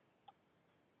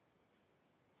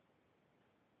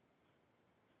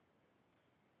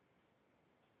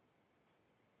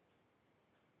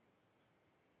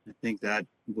 I think that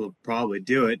will probably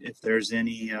do it. If there's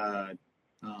any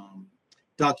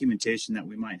documentation that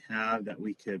we might have that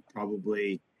we could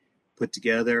probably put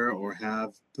together or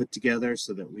have put together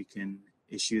so that we can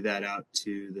issue that out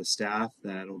to the staff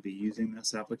that will be using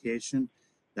this application,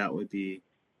 that would be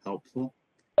helpful.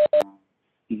 But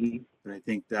I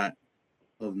think that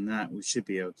other than that, we should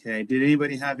be okay. Did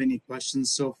anybody have any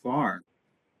questions so far?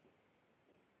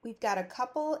 We've got a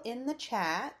couple in the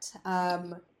chat.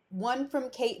 one from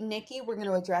Kate and Nikki we're going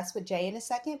to address with Jay in a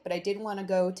second, but I did want to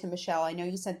go to Michelle. I know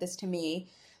you sent this to me,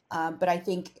 but I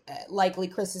think likely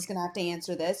Chris is going to have to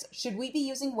answer this. Should we be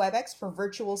using WebEx for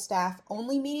virtual staff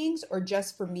only meetings or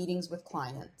just for meetings with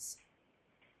clients?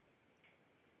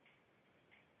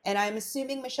 And I'm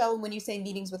assuming, Michelle, when you say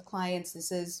meetings with clients,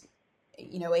 this is,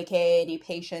 AKA any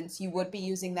patients, you would be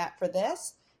using that for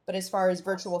this. But as far as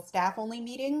virtual staff only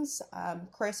meetings,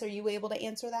 Chris, are you able to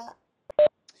answer that?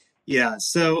 Yeah,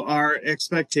 so our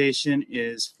expectation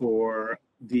is for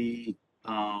the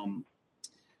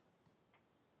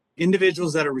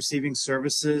individuals that are receiving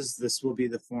services, this will be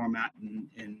the format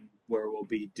and where we'll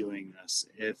be doing this.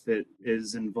 If it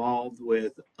is involved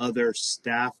with other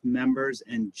staff members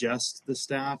and just the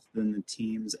staff, then the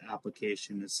Teams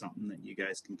application is something that you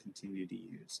guys can continue to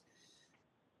use.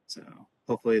 So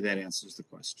hopefully that answers the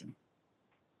question.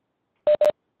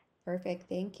 Perfect.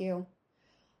 Thank you.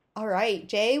 All right,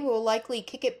 Jay, we'll likely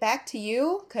kick it back to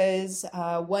you because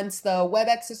once the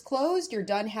WebEx is closed, you're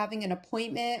done having an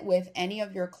appointment with any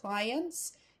of your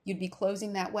clients. You'd be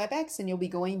closing that WebEx and you'll be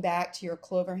going back to your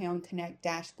Cloverhound Connect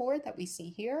dashboard that we see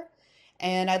here.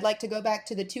 And I'd like to go back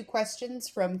to the two questions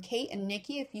from Kate and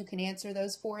Nikki, if you can answer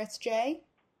those for us, Jay.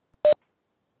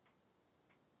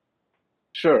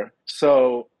 Sure.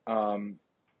 So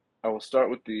I will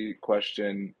start with the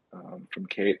question from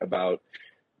Kate about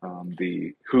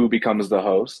the who becomes the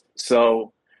host.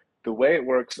 So the way it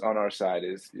works on our side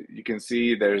is you can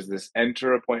see there's this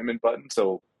enter appointment button.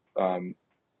 So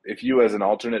if you as an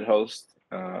alternate host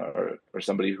or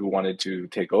somebody who wanted to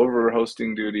take over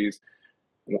hosting duties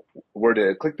were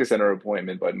to click this enter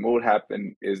appointment button, what would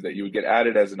happen is that you would get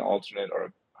added as an alternate or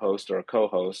a host or a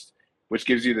co-host, which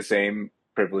gives you the same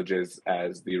privileges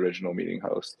as the original meeting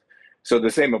host. So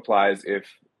the same applies if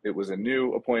it was a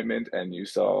new appointment and you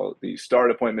saw the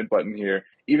start appointment button here.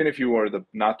 Even if you were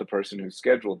not the person who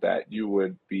scheduled that, you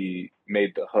would be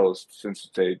made the host since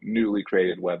it's a newly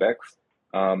created WebEx.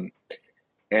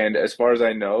 And as far as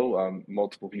I know,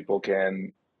 multiple people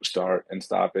can start and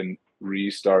stop and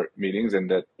restart meetings, and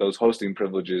that those hosting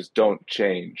privileges don't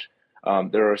change.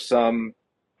 There are some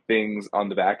things on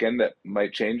the back end that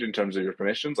might change in terms of your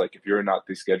permissions. Like if you're not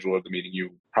the scheduler of the meeting,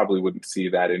 you probably wouldn't see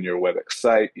that in your WebEx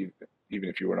site, even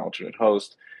if you were an alternate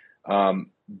host.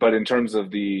 But in terms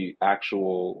of the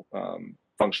actual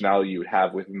functionality you would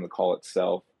have within the call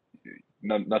itself,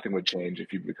 nothing would change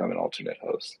if you become an alternate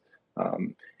host.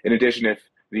 In addition, if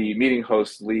the meeting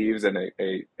host leaves and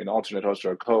an alternate host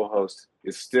or a co-host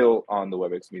is still on the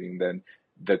WebEx meeting, then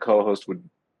the co-host would,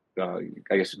 I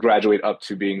guess, graduate up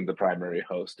to being the primary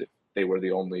host if they were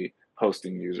the only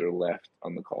hosting user left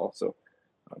on the call. So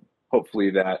hopefully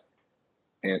that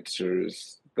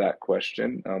answers that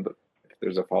question. But if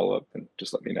there's a follow-up, then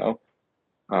just let me know.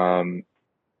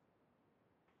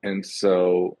 And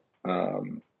so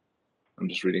I'm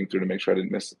just reading through to make sure I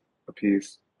didn't miss a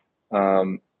piece.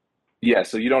 Yeah,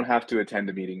 so you don't have to attend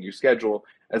the meeting you schedule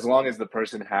as long as the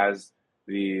person has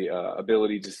the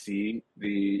ability to see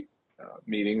the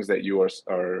meetings that you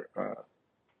are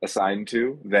assigned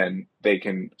to. Then they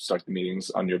can start the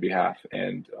meetings on your behalf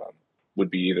and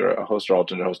would be either a host or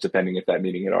alternate host, depending if that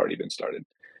meeting had already been started.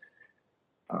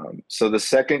 So the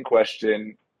second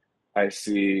question I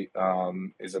see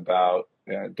is about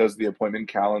does the appointment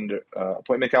calendar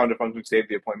function save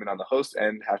the appointment on the host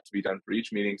end have to be done for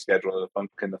each meeting schedule?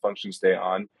 Can the function stay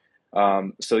on?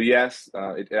 So yes,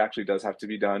 it actually does have to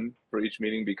be done for each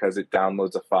meeting because it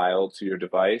downloads a file to your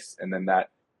device, and then that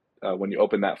when you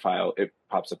open that file, it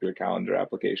pops up your calendar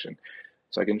application.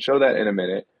 So I can show that in a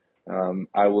minute.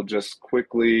 I will just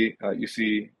quickly, you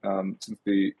see, since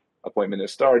the appointment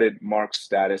has started, Mark's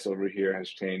status over here has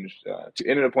changed to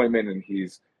in an appointment, and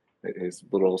his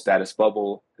little status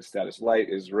bubble, his status light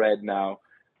is red now,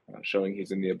 showing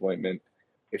he's in the appointment.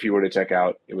 If you were to check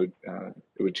out, it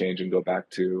would change and go back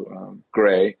to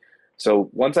gray. So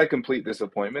once I complete this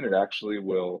appointment, it actually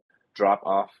will drop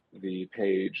off the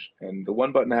page. And the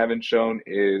one button I haven't shown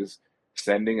is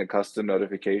sending a custom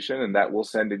notification, and that will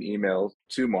send an email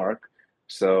to Mark.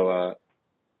 So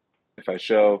if I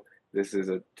show, this is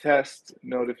a test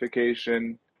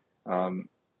notification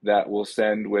that will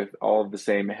send with all of the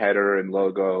same header and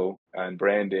logo and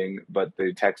branding, but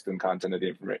the text and content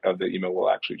of the email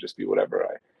will actually just be whatever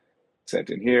I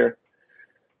sent in here.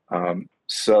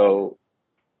 So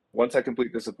once I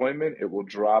complete this appointment, it will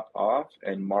drop off,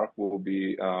 and Mark will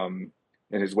be, and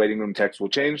his waiting room text will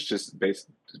change, just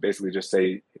basically just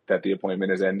say that the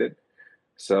appointment has ended.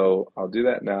 So I'll do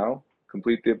that now,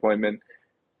 complete the appointment,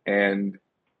 and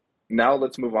now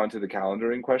let's move on to the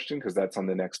calendaring question because that's on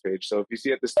the next page. So if you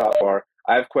see at this top bar,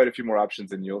 I have quite a few more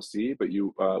options than you'll see, but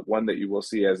one that you will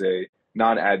see as a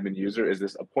non-admin user is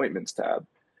this Appointments tab.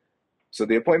 So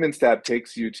the Appointments tab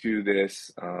takes you to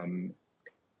this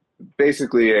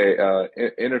basically a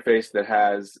interface that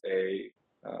has the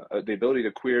ability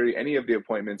to query any of the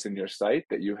appointments in your site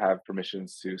that you have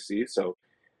permissions to see. So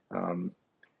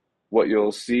what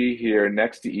you'll see here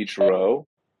next to each row,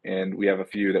 and we have a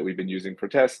few that we've been using for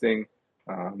testing,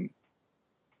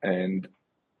 and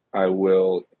I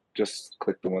will just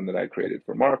click the one that I created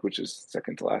for Mark, which is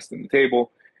second to last in the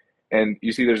table. And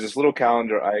you see there's this little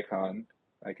calendar icon.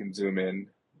 I can zoom in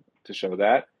to show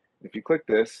that. If you click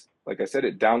this, like I said,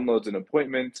 it downloads an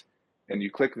appointment, and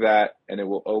you click that, and it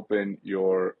will open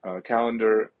your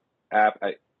calendar app.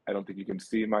 I don't think you can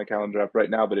see my calendar app right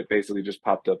now, but it basically just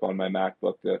popped up on my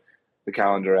MacBook, the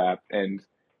calendar app. And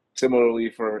similarly,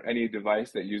 for any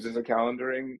device that uses a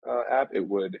calendaring app, it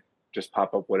would just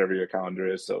pop up whatever your calendar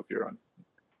is. So if you're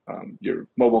on your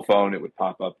mobile phone, it would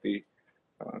pop up the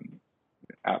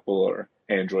Apple or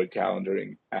Android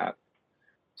calendaring app.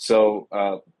 So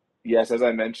yes, as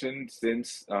I mentioned,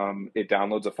 since it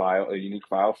downloads a unique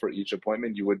file for each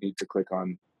appointment, you would need to click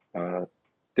on the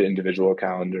individual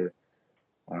calendar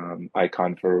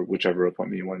icon for whichever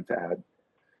appointment you wanted to add.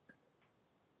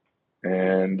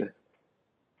 And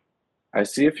I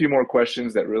see a few more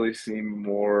questions that really seem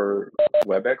more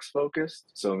WebEx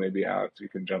focused. So maybe Alex, you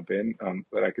can jump in,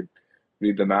 but I could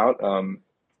read them out.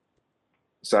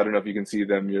 So I don't know if you can see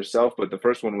them yourself, but the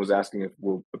first one was asking if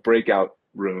the breakout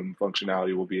room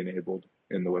functionality will be enabled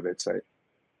in the WebEx site.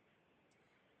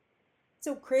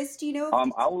 So Chris, do you know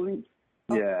if I'll leave.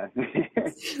 Yeah.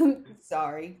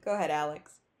 Sorry, go ahead,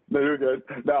 Alex. No, you're good.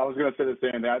 No, I was going to say the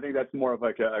same thing. I think that's more of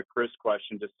like a Chris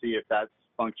question to see if that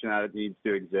functionality needs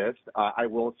to exist. I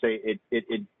will say it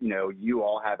you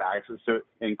all have access to it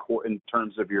in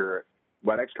terms of your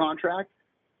WebEx contract.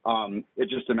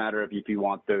 It's just a matter of if you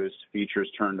want those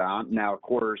features turned on. Now, of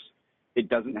course, it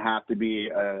doesn't have to be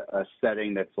a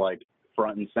setting that's like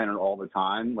front and center all the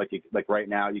time. Like right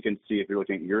now, you can see if you're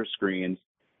looking at your screens,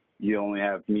 you only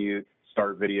have mute,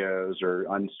 start videos, or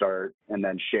unstart, and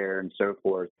then share and so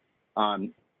forth.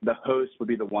 The host would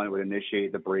be the one who would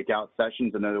initiate the breakout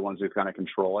sessions, and they're the ones who kind of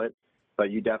control it.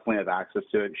 But you definitely have access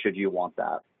to it should you want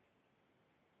that.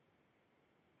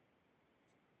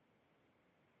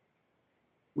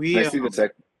 I see the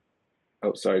second.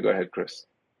 Oh, sorry. Go ahead, Chris.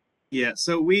 Yeah,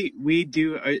 so we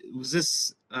do. Was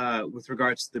this with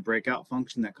regards to the breakout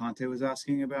function that Conte was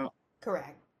asking about?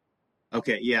 Correct.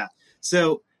 Okay, yeah.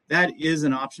 So that is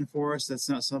an option for us. That's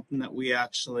not something that we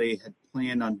actually had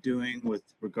planned on doing with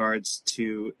regards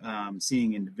to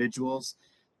seeing individuals.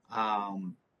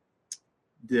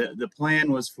 The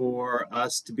plan was for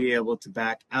us to be able to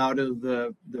back out of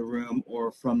the room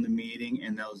or from the meeting,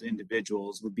 and those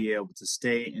individuals would be able to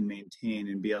stay and maintain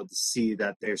and be able to see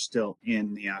that they're still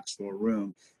in the actual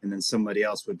room, and then somebody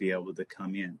else would be able to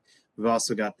come in. We've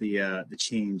also got the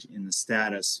change in the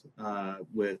status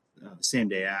with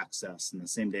same-day access, and the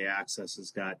same-day access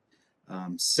has got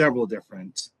several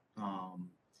different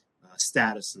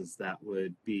statuses that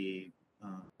would be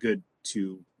good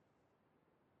to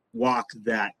walk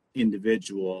that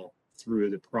individual through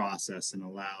the process and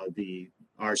allow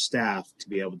our staff to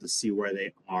be able to see where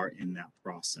they are in that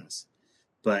process.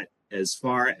 But as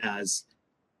far as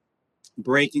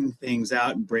breaking things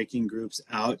out and breaking groups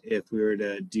out, if we were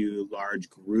to do large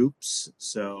groups,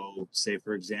 so say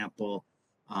for example,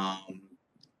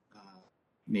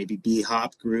 maybe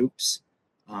B-hop groups,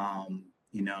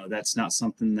 that's not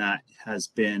something that has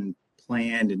been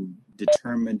planned and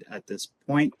determined at this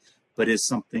point, but is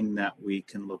something that we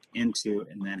can look into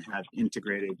and then have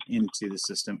integrated into the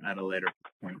system at a later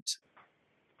point.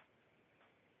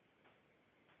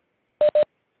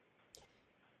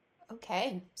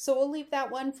 Okay, so we'll leave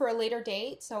that one for a later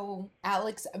date. So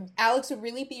Alex would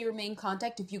really be your main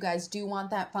contact if you guys do want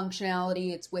that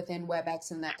functionality. It's within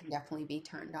WebEx, and that can definitely be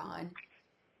turned on.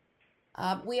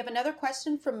 We have another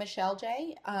question from Michelle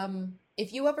J.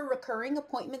 If you have a recurring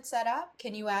appointment set up,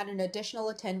 can you add an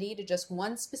additional attendee to just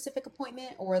one specific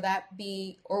appointment, or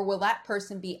will that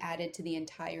person be added to the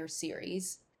entire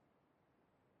series?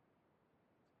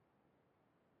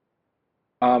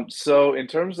 So in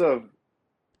terms of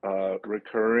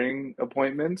recurring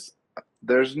appointments,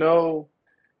 there's no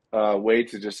way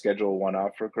to just schedule a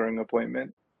one-off recurring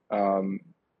appointment.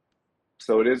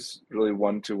 So it is really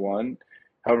one-to-one.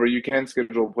 However, you can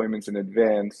schedule appointments in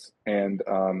advance, and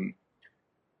I'm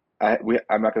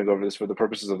not going to go over this for the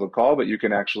purposes of the call, but you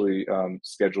can actually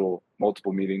schedule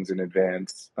multiple meetings in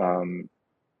advance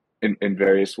in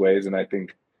various ways, and I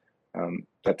think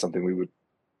that's something we would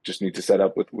just need to set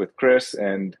up with Chris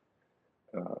and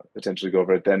potentially go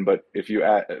over it then. But if you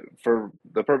for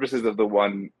the purposes of the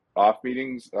one off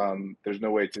meetings, there's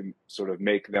no way to sort of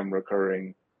make them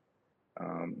recurring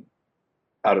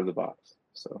out of the box.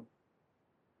 So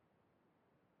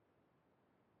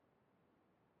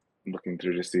I'm looking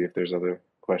through to see if there's other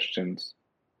questions.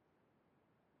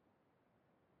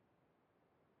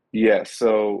 Yes,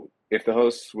 so if the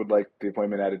hosts would like the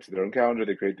appointment added to their own calendar,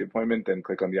 they create the appointment, then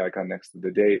click on the icon next to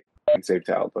the date and save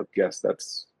to Outlook. Yes,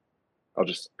 I'll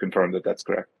just confirm that that's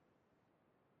correct.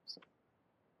 So,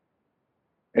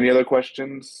 any other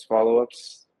questions,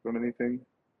 follow-ups from anything?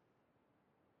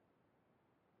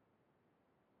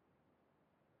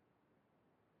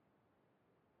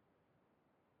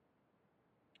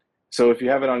 So if you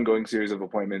have an ongoing series of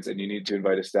appointments and you need to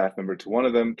invite a staff member to one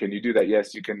of them, can you do that?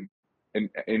 Yes, you can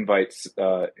invite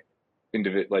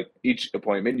like each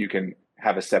appointment, you can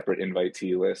have a separate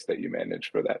invitee list that you manage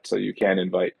for that. So you can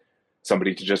invite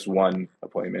somebody to just one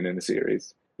appointment in a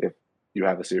series if you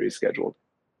have a series scheduled.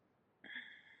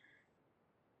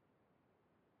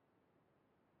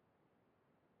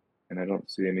 And I don't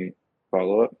see any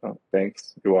follow-up. Oh,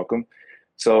 thanks. You're welcome.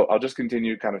 So I'll just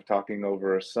continue kind of talking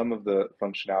over some of the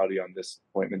functionality on this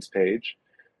appointments page.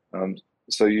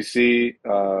 So you see,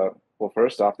 well,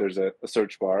 first off, there's a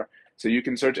search bar. So you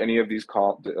can search any of these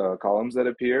columns that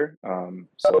appear.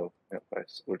 So if I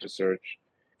were to search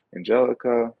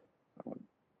Angelica,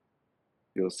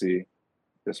 you'll see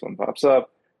this one pops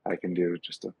up. I can do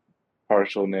just a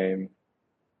partial name,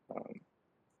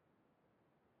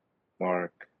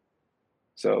 Mark.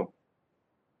 So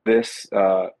this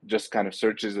just kind of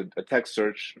searches a text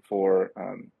search for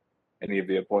any of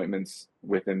the appointments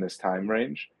within this time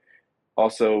range.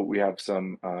 Also, we have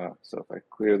some, so if I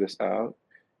clear this out,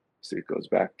 so it goes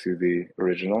back to the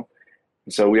original.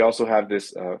 And so we also have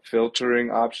this filtering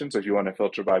option. So if you want to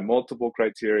filter by multiple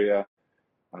criteria,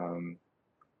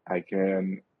 I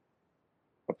can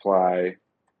apply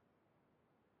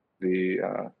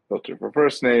the filter for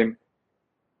first name.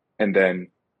 And then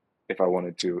if I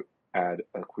wanted to add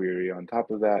a query on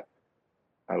top of that,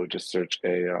 I would just search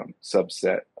a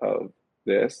subset of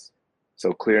this.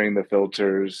 So clearing the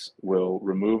filters will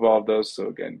remove all of those. So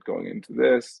again, going into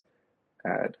this,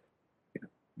 add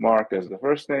Mark as the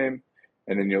first name,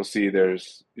 and then you'll see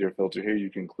there's your filter here. You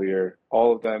can clear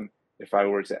all of them. If I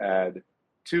were to add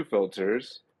two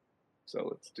filters, so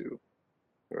let's do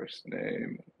first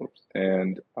name,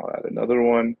 and I'll add another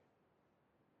one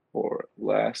for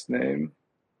last name.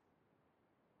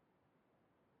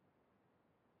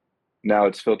 Now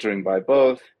it's filtering by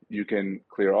both. You can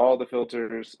clear all the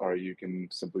filters, or you can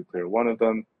simply clear one of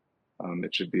them.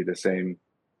 It should be the same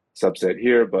subset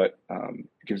here, but it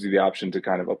gives you the option to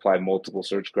kind of apply multiple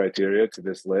search criteria to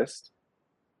this list.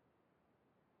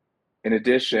 In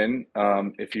addition,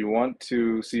 if you want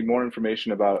to see more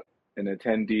information about an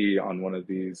attendee on one of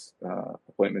these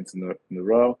appointments in the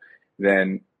row,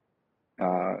 then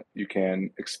you can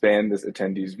expand this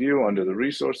attendees view under the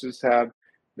resources tab.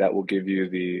 That will give you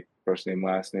the first name,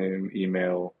 last name,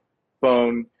 email,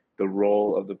 phone, the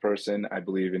role of the person. I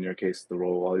believe in your case, the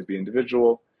role will always be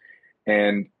individual.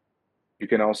 And you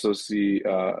can also see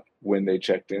when they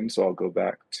checked in. So I'll go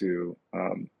back to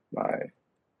my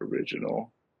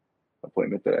original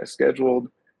appointment that I scheduled,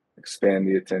 expand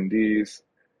the attendees.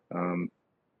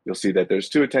 You'll see that there's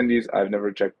two attendees. I've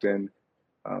never checked in.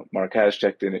 Mark has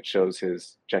checked in. It shows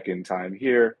his check-in time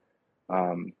here.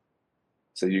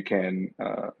 So you can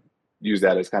use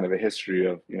that as kind of a history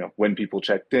of, when people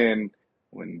checked in,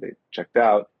 when they checked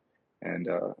out, and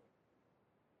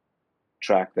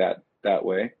track that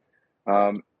way.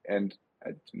 And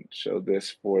I didn't show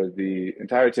this for the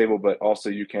entire table, but also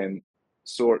you can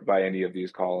sort by any of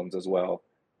these columns as well.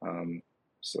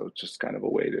 So just kind of a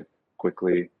way to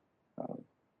quickly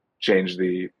change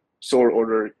the sort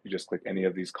order. You just click any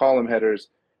of these column headers,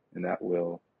 and that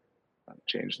will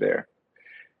change there.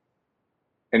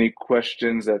 Any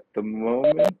questions at the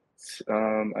moment?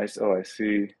 I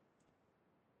see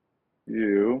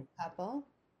you. Apple.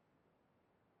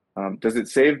 Does it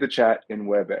save the chat in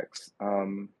WebEx?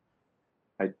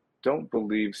 I don't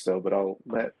believe so, but I'll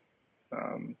let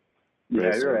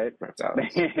yeah, you're right. perhaps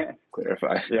Alex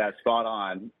clarify. Yeah, spot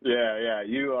on. Yeah.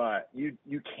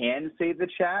 You can save the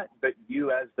chat, but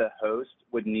you as the host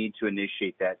would need to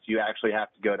initiate that. So you actually have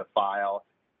to go to File,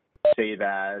 Save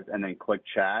As, and then click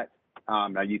Chat.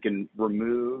 Now you can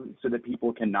remove so that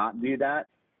people cannot do that.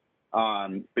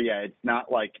 But yeah, it's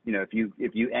not like,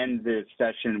 if you end the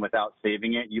session without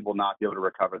saving it, you will not be able to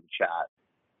recover the chat.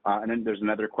 And then there's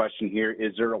another question here.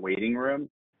 Is there a waiting room?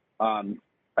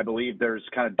 I believe there's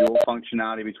kind of dual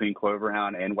functionality between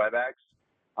Cloverhound and WebEx.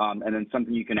 And then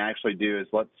something you can actually do is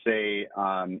let's say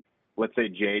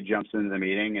Jay jumps into the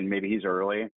meeting and maybe he's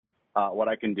early. what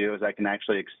I can do is I can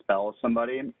actually expel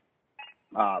somebody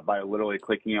by literally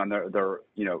clicking on their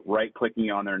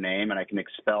right-clicking on their name, and I can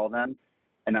expel them.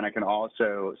 And then I can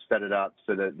also set it up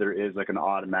so that there is like an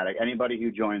automatic, anybody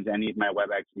who joins any of my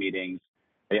WebEx meetings,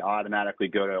 they automatically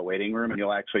go to a waiting room, and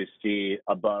you'll actually see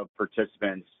above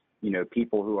participants,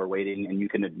 people who are waiting, and you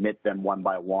can admit them one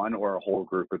by one or a whole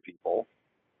group of people.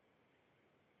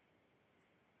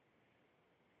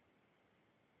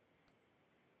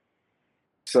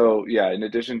 So yeah, in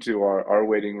addition to our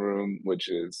waiting room, which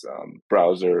is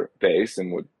browser based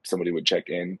and somebody would check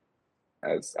in,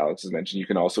 as Alex has mentioned, you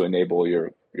can also enable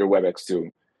your WebEx to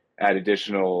add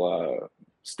additional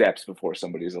steps before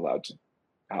somebody is allowed to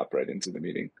hop right into the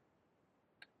meeting.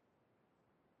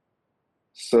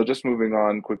 So just moving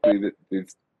on quickly, the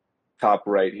top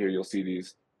right here, you'll see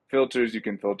these filters. You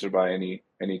can filter by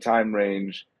any time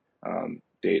range,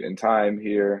 date and time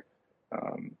here,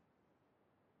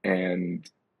 and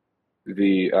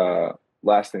the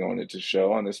last thing I wanted to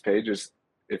show on this page is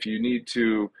if you need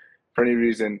to, for any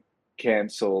reason,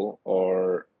 cancel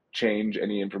or change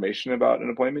any information about an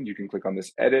appointment, you can click on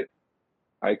this edit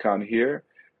icon here.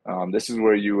 This is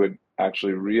where you would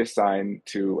actually reassign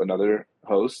to another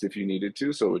host if you needed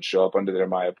to. So it would show up under their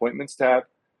My Appointments tab.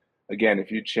 Again,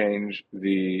 if you change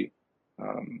the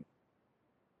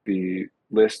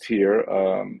list here,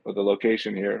 or the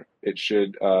location here, it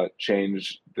should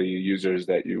change the users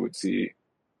that you would see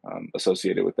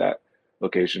associated with that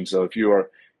location. So if you are,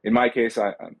 in my case,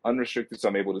 I'm unrestricted, so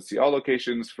I'm able to see all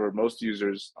locations. For most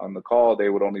users on the call, they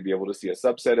would only be able to see a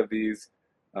subset of these.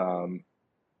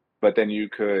 But then you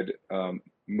could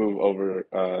move over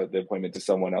the appointment to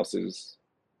someone else's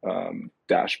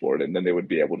dashboard, and then they would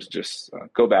be able to just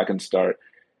go back and start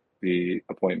the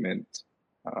appointment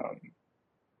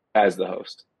as the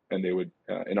host. And they would,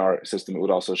 in our system, it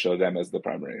would also show them as the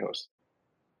primary host.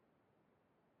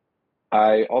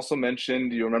 I also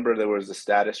mentioned, you remember there was a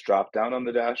status drop-down on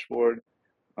the dashboard.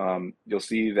 You'll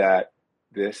see that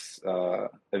this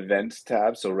events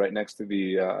tab, so right next to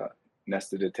the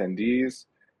nested attendees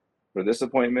for this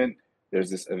appointment, there's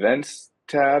this events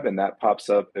tab, and that pops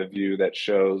up a view that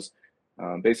shows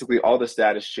basically all the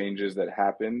status changes that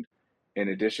happened. In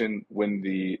addition, when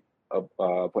the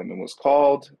appointment was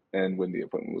called and when the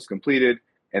appointment was completed,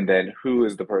 and then who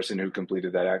is the person who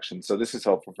completed that action. So this is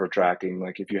helpful for tracking.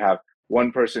 Like if you have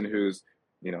one person who's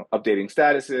updating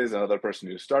statuses, another person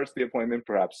who starts the appointment,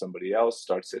 perhaps somebody else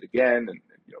starts it again, and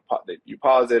you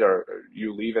pause it, or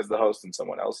you leave as the host and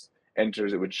someone else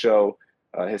enters, it would show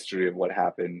a history of what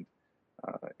happened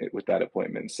with that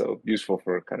appointment. So useful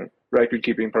for kind of record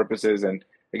keeping purposes. And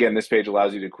again, this page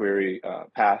allows you to query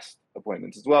past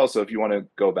appointments as well. So if you want to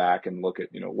go back and look at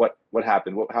what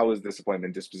happened, how was this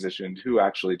appointment dispositioned, who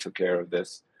actually took care of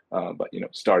this, but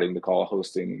starting the call,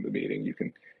 hosting the meeting, you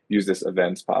can use this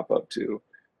events pop-up to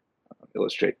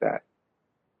illustrate that.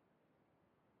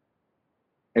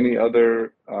 Any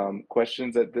other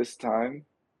questions at this time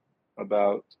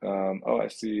about, oh, I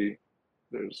see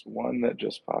there's one that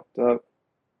just popped up.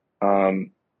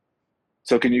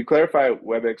 So can you clarify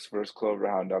WebEx versus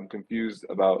Cloverhound? I'm confused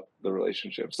about the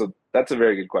relationship. So that's a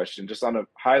very good question. Just on a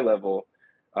high level,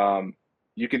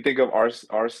 you can think of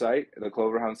our site, the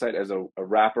Cloverhound site, as a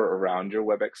wrapper around your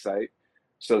WebEx site.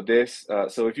 So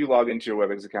so if you log into your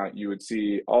WebEx account, you would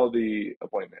see all the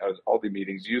all the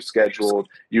meetings you scheduled.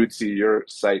 You would see your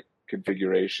site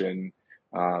configuration.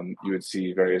 You would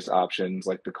see various options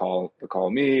like the call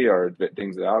me, or the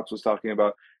things that Alex was talking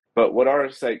about. But what our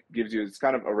site gives you is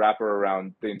kind of a wrapper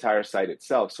around the entire site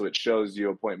itself. So it shows you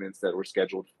appointments that were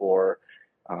scheduled for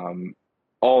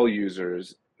all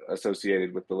users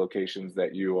associated with the locations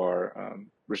that you are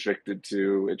restricted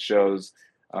to. It shows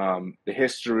the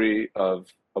history of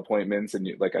appointments. And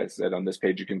like I said, on this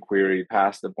page, you can query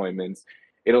past appointments.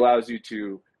 It allows you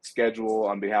to schedule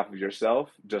on behalf of yourself,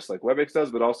 just like WebEx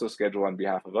does, but also schedule on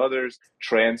behalf of others,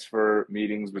 transfer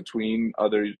meetings between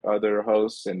other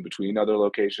hosts and between other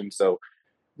locations. So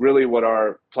really what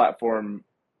our platform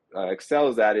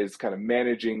excels at is kind of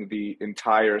managing the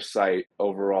entire site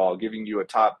overall, giving you a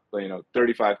top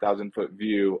 35,000 foot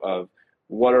view of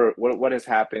what has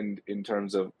happened in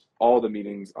terms of all the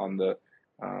meetings on the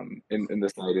in the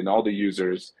site and all the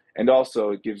users. And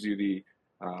also it gives you the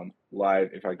live,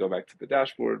 if I go back to the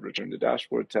dashboard, return to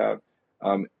dashboard tab,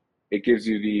 it gives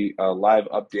you the live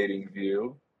updating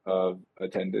view of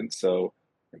attendance. So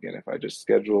again, if I just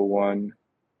schedule one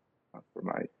for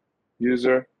my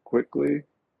user quickly.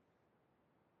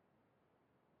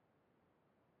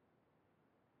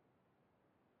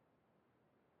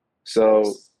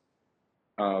 So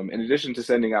in addition to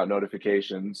sending out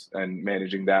notifications and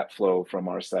managing that flow from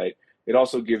our site, it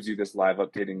also gives you this live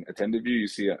updating attended view. You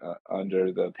see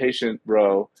under the patient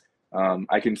row,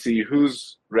 I can see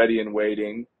who's ready and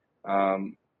waiting,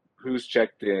 who's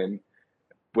checked in.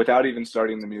 Without even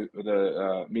starting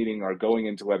the meeting or going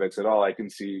into WebEx at all, I can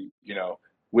see,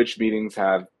 which meetings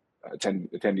have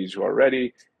attendees who are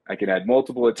ready. I can add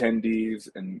multiple attendees,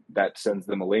 and that sends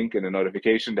them a link and a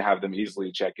notification to have them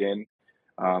easily check in.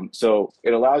 So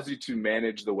it allows you to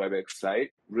manage the WebEx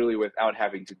site really without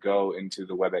having to go into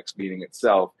the WebEx meeting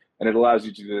itself. And it allows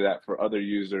you to do that for other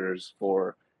users,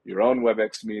 for your own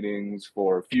WebEx meetings,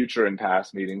 for future and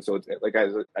past meetings. So it's like,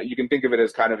 you can think of it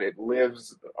as kind of, it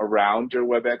lives around your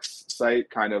WebEx site,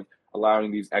 kind of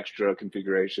allowing these extra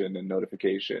configuration and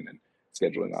notification and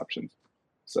scheduling options.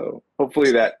 So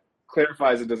hopefully that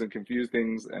clarifies, it doesn't confuse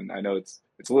things. And I know it's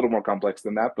a little more complex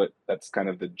than that, but that's kind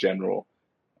of the general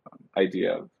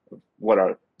idea of what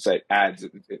our site adds.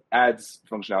 It adds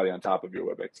functionality on top of your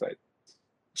WebEx site.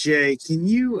 Jay, can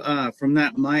you, from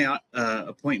that My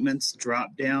Appointments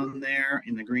drop down there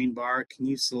in the green bar, can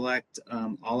you select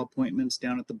all appointments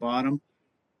down at the bottom?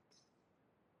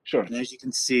 Sure. And as you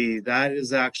can see, that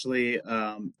is actually,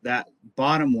 that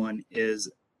bottom one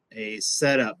is a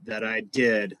setup that I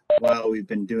did while we've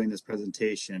been doing this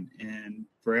presentation. And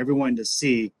for everyone to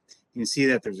see, you can see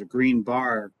that there's a green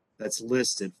bar that's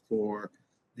listed for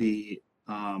the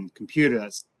computer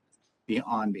that's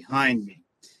behind me.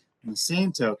 In the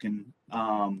same token,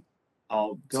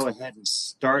 I'll go ahead and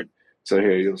start. So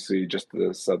here you'll see just the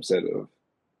subset of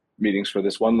meetings for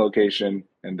this one location,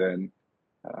 and then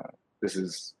this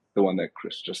is the one that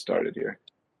Chris just started here.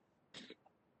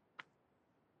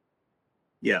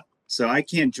 Yeah, so I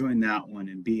can't join that one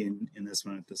and be in this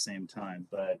one at the same time,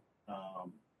 but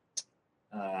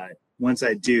once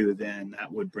I do, then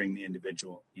that would bring the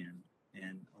individual in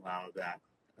and allow that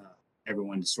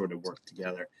everyone to sort of work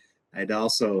together. I'd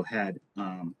also had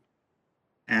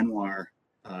Anwar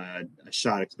a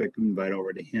shot, quick invite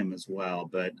over to him as well,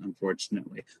 but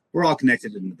unfortunately, we're all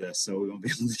connected into this, so we won't be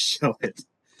able to show it.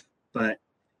 But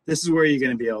this is where you're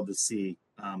going to be able to see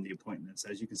the appointments.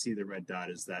 As you can see, the red dot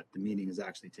is that the meeting is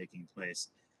actually taking place.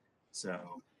 So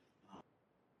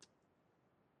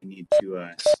I need to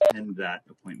end that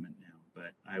appointment now,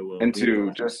 but I will. And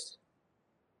to just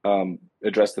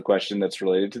address the question that's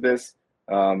related to this,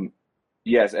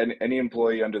 yes, any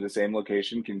employee under the same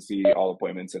location can see all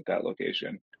appointments at that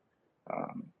location,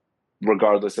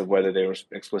 regardless of whether they were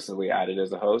explicitly added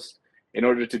as a host. In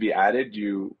order to be added,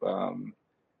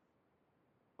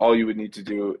 all you would need to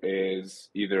do is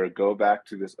either go back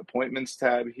to this appointments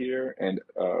tab here and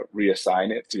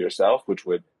reassign it to yourself, which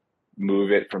would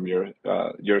move it from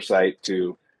your site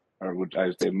to, or would I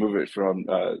would say move it from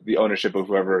the ownership of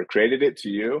whoever created it to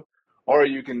you, or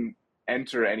you can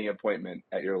enter any appointment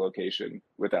at your location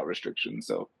without restrictions.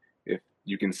 So if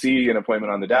you can see an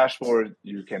appointment on the dashboard,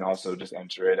 you can also just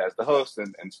enter it as the host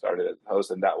and start it as the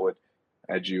host, and that would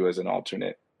add you as an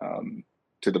alternate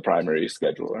to the primary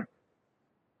scheduler.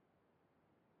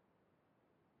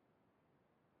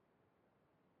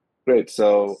 Great,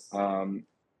 so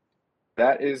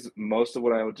that is most of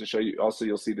what I want to show you. Also,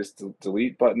 you'll see this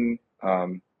delete button.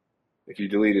 If you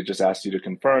delete, it just asks you to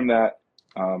confirm that.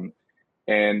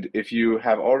 And if you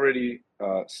have already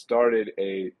started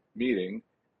a meeting,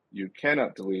 you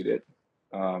cannot delete it.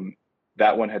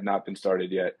 That one had not been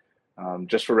started yet.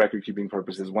 Just for record keeping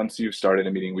purposes, once you've started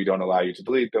a meeting, we don't allow you to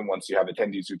delete them. Once you have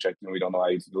attendees who checked in, we don't allow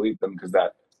you to delete them because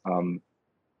that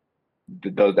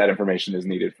that information is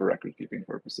needed for record keeping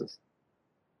purposes.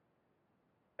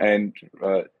 And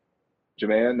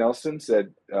Jamea Nelson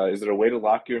said, is there a way to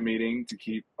lock your meeting to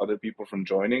keep other people from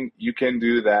joining? You can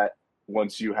do that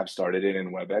once you have started it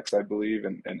in WebEx, I believe.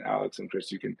 And Alex and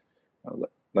Chris, you can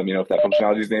let me know if that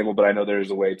functionality is enabled, but I know there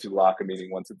is a way to lock a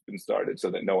meeting once it's been started so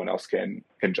that no one else can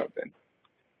jump in.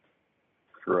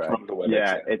 Correct. From the WebEx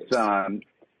yeah, interface. it's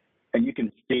and you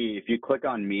can see if you click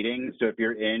on meetings. So if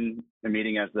you're in the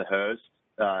meeting as the host,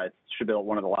 it should be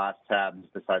one of the last tabs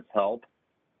besides help.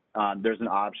 There's an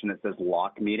option that says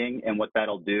lock meeting, and what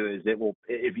that'll do is it will,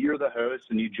 if you're the host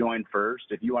and you join first,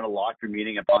 if you want to lock your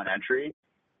meeting upon entry,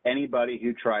 anybody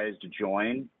who tries to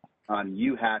join,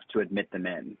 you have to admit them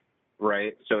in,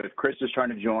 right? So if Chris is trying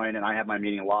to join and I have my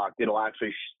meeting locked, it'll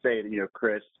actually say that,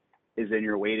 Chris is in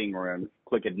your waiting room,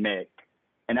 click admit.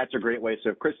 And that's a great way. So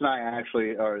if Chris and I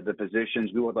actually are the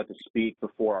physicians, we would like to speak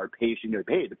before our patient.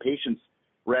 Hey, the patient's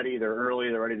ready. They're early.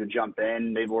 They're ready to jump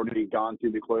in. They've already gone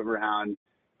through the Cloverhound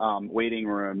waiting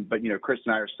room. But, Chris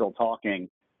and I are still talking.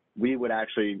 We would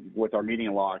actually, with our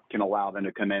meeting lock, can allow them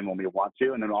to come in when we want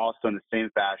to. And then also in the same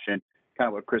fashion, kind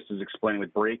of what Chris is explaining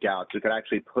with breakouts, we could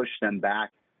actually push them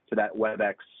back to that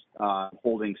WebEx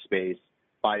holding space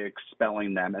by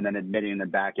expelling them and then admitting them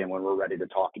back in when we're ready to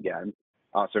talk again.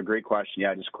 So great question.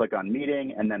 Yeah, just click on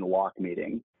meeting and then lock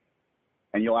meeting.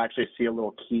 And you'll actually see a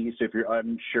little key. So if you're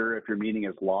unsure if your meeting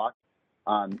is locked,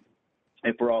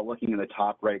 if we're all looking in the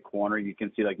top right corner, you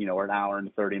can see, like, you know, we're an hour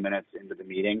and 30 minutes into the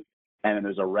meeting. And then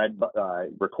there's a red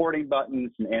recording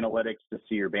button, some analytics to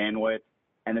see your bandwidth.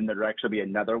 And then there'll actually be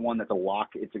another one that's a lock.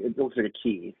 It looks like a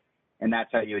key. And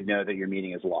that's how you would know that your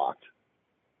meeting is locked.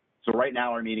 So right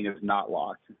now our meeting is not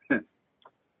locked,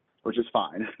 which is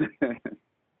fine.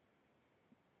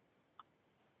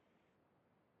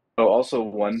 Oh, also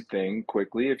one thing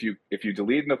quickly, if you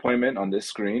delete an appointment on this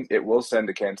screen, it will send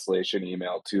a cancellation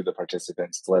email to the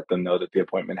participants to let them know that the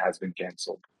appointment has been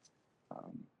canceled.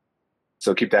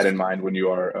 So keep that in mind when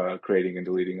you are creating and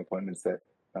deleting appointments, that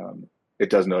it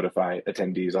does notify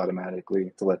attendees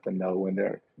automatically to let them know when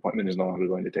their appointment is no longer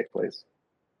going to take place.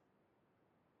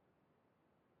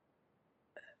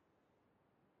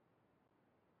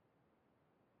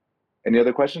 Any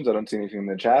other questions? I don't see anything in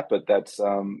the chat, but that's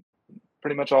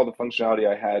pretty much all the functionality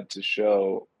I had to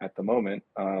show at the moment.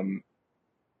 And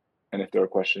if there are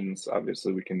questions,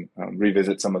 obviously we can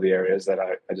revisit some of the areas that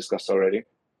I discussed already.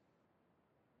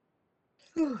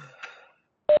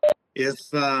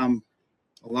 If a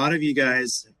lot of you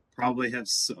guys probably have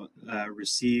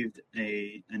received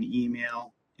an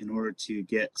email in order to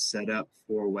get set up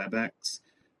for WebEx,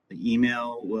 the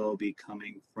email will be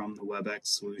coming from the WebEx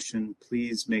solution.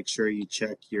 Please make sure you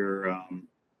check your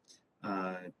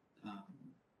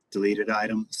deleted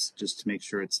items just to make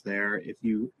sure it's there. If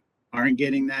you aren't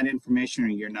getting that information or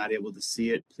you're not able to see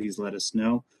it, please let us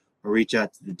know or reach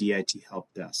out to the DIT help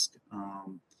desk.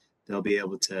 They'll be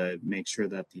able to make sure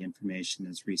that the information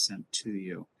is resent to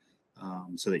you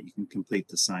so that you can complete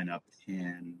the sign up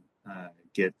and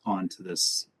get onto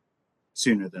this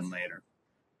sooner than later.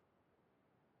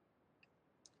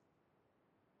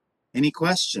 Any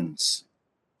questions?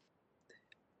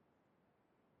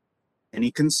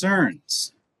 Any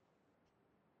concerns?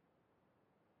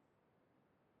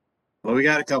 Well, we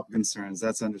got a couple concerns.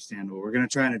 That's understandable. We're going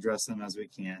to try and address them as we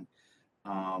can.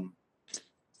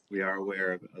 We are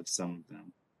aware of some of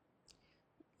them.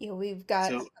 Yeah, we've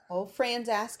got Fran's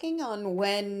asking on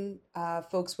when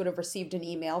folks would have received an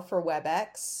email for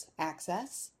WebEx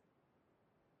access.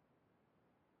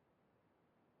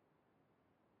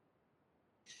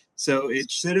 So it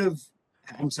should have,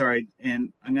 I'm sorry,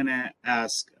 and I'm going to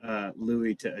ask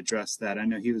Louis to address that. I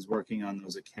know he was working on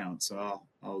those accounts, so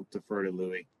I'll defer to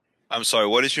Louis. I'm sorry,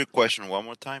 what is your question one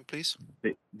more time, please?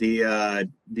 The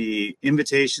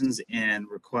invitations and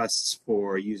requests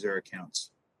for user accounts.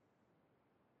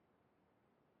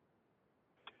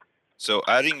 So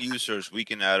adding users, we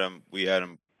can add them. We add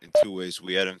them in two ways.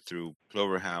 We add them through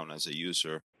Cloverhound as a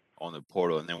user on the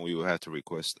portal, and then we will have to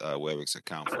request a WebEx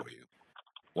account for you.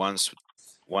 Once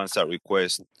that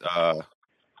request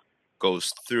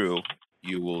goes through,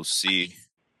 you will see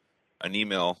an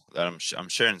email that I'm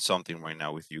sharing something right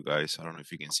now with you guys. I don't know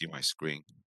if you can see my screen.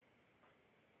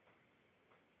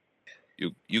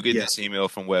 You get this email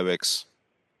from WebEx,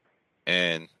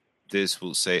 and this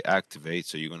will say activate.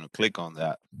 So you're going to click on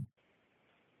that.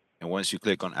 And once you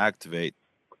click on activate,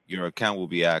 your account will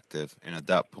be active. And at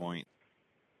that point,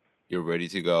 you're ready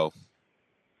to go.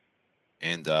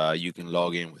 And you can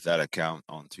log in with that account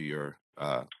onto your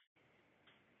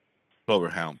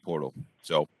Cloverhound portal.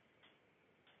 So,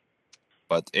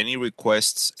 but any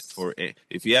requests for,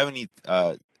 if you have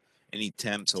any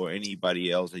temps or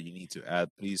anybody else that you need to add,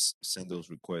 please send those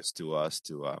requests to us,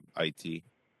 to IT,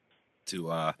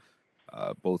 to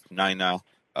both Nina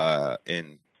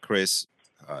and Chris.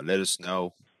 Let us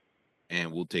know,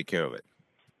 and we'll take care of it.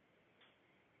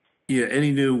 Yeah,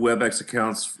 any new WebEx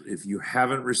accounts, if you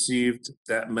haven't received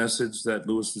that message that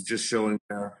Lewis was just showing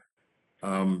there,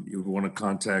 you want to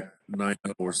contact Nina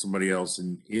or somebody else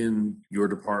in your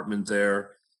department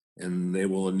there, and they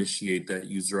will initiate that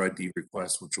user ID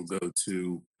request, which will go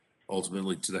to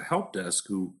ultimately to the help desk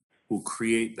who will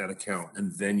create that account,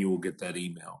 and then you will get that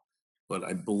email. But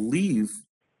I believe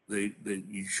that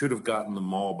you should have gotten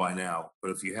them all by now,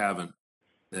 but if you haven't,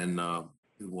 then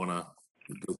you want to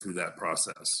go through that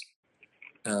process.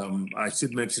 I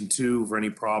should mention too, for any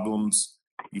problems,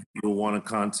 you'll want to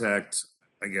contact,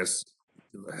 I guess,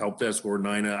 the help desk or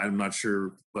Nina. I'm not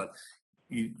sure, but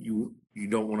you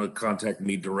don't want to contact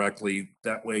me directly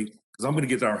that way, because I'm going to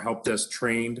get our help desk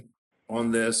trained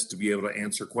on this to be able to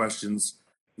answer questions.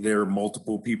 There are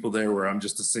multiple people there where I'm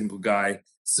just a single guy,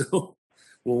 so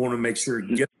we'll want to make sure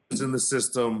it gets in the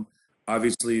system.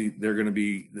 Obviously, they'll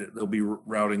be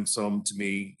routing some to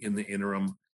me in the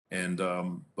interim. And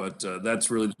but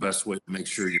that's really the best way to make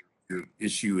sure your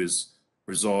issue is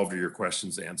resolved or your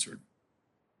questions answered.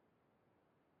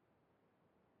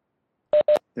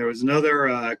 There was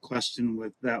another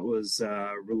question that was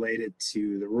related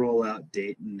to the rollout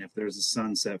date and if there's a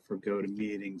sunset for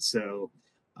GoToMeeting. So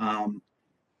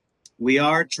we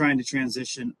are trying to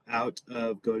transition out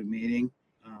of GoToMeeting.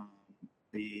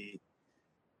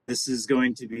 This is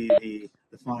going to be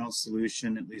the final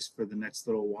solution, at least for the next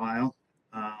little while.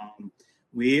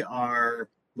 We are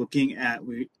looking at,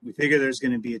 we figure there's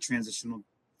going to be a transitional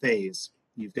phase.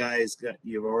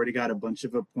 You've already got a bunch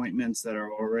of appointments that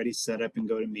are already set up in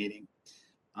GoToMeeting.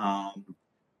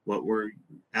 What we're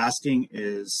asking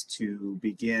is to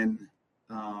begin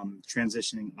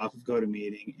transitioning off of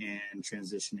GoToMeeting and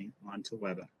transitioning onto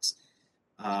WebEx.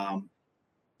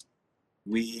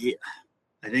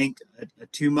 I think a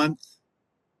 2-month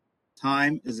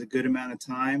time is a good amount of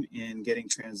time in getting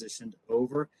transitioned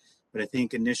over. But I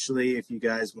think initially, if you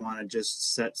guys want to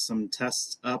just set some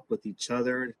tests up with each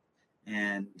other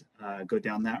and go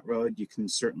down that road, you can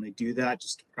certainly do that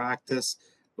just to practice.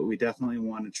 But we definitely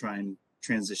want to try and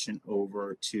transition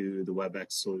over to the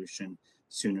WebEx solution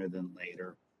sooner than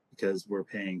later because we're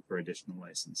paying for additional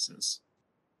licenses.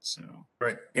 So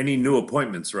right. Any new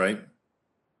appointments, right?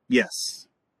 Yes.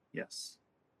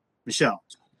 Michelle.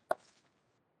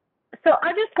 So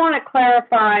I just want to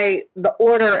clarify the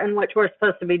order in which we're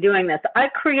supposed to be doing this. I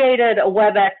created a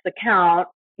WebEx account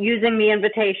using the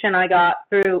invitation I got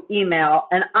through email,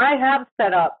 and I have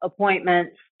set up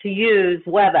appointments to use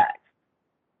WebEx.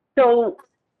 So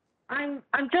I'm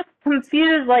just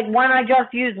confused, like when I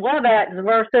just use WebEx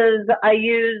versus I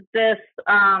use this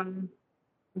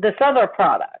this other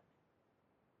product.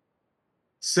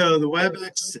 So the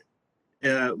WebEx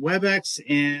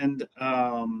and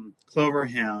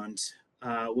Cloverhound,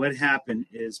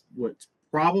 what's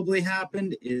probably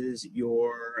happened is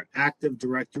your Active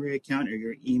Directory account or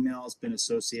your email has been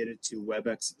associated to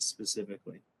WebEx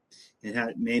specifically.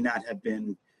 It may not have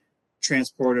been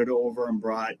transported over and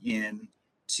brought in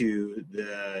to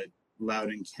the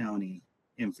Loudoun County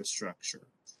infrastructure.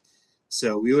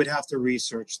 So we would have to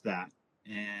research that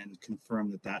and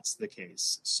confirm that that's the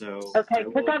case. So okay,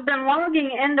 because I've been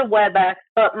logging into WebEx,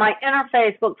 but my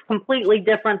interface looks completely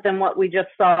different than what we just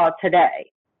saw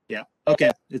today. Yeah, okay.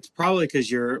 It's probably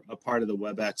because you're a part of the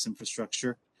WebEx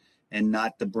infrastructure and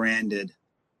not the branded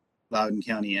Loudoun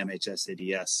County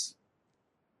MHSADS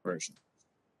version.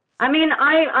 I mean,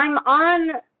 I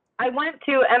went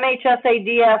to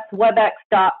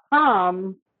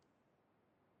mhsadswebex.com.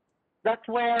 That's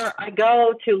where I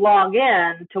go to log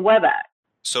in to WebEx.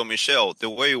 So Michelle, the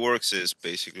way it works is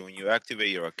basically when you activate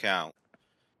your account,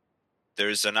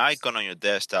 there's an icon on your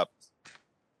desktop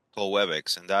called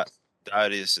WebEx, and that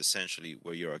is essentially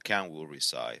where your account will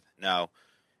reside. Now,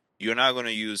 you're not going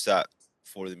to use that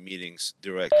for the meetings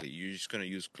directly. You're just going to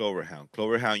use Cloverhound.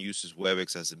 Cloverhound uses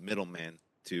WebEx as a middleman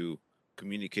to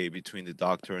communicate between the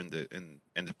doctor and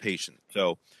the patient.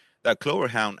 So that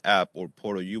Cloverhound app or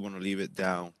portal, you want to leave it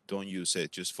down. Don't use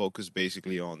it. Just focus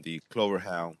basically on the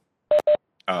Cloverhound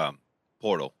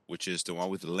portal, which is the one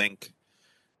with the link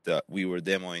that we were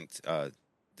demoing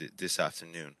this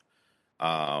afternoon.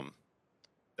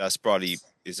 That's probably,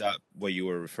 is that what you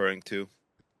were referring to?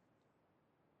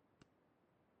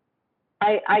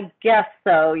 I guess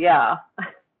so, yeah.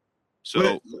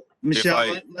 So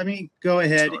Michelle, let me go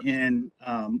ahead and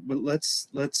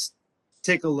let's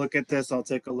take a look at this. I'll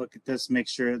take a look at this, make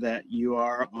sure that you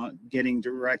are getting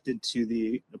directed to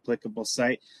the applicable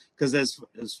site. Because as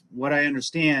what I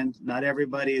understand, not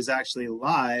everybody is actually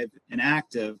live and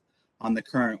active on the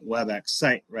current WebEx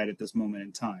site right at this moment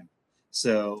in time.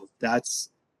 So that's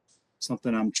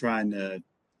something I'm trying to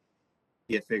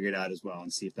get figured out as well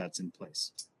and see if that's in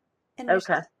place. And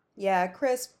okay. Yeah,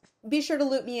 Chris, be sure to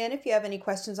loop me in if you have any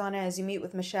questions on it as you meet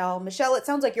with Michelle. Michelle, it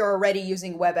sounds like you're already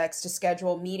using WebEx to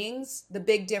schedule meetings. The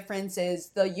big difference is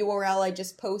the URL I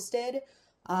just posted,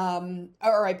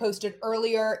 or I posted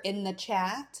earlier in the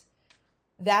chat.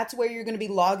 That's where you're going to be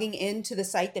logging into the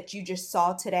site that you just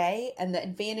saw today. And the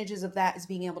advantages of that is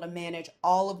being able to manage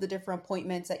all of the different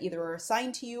appointments that either are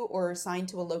assigned to you or assigned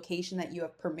to a location that you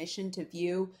have permission to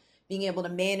view. Being able to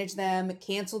manage them,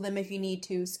 cancel them if you need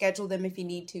to, schedule them if you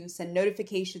need to, send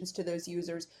notifications to those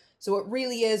users. So it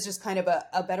really is just kind of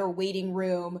a better waiting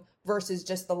room versus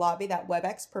just the lobby that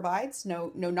WebEx provides. No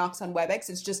knocks on WebEx.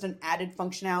 It's just an added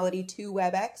functionality to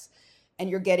WebEx. And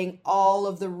you're getting all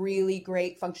of the really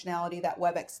great functionality that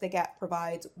WebEx the Gap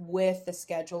provides with the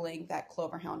scheduling that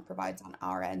Cloverhound provides on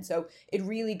our end. So it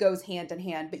really goes hand in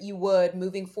hand. But you would,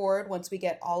 moving forward, once we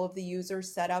get all of the users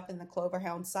set up in the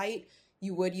Cloverhound site,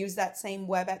 you would use that same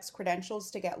WebEx credentials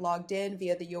to get logged in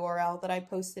via the URL that I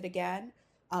posted again.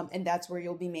 and that's where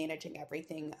you'll be managing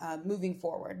everything moving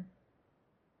forward.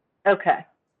 Okay.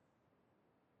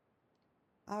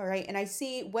 All right, and I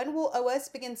see, when will OS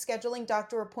begin scheduling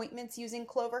doctor appointments using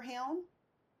Cloverhound?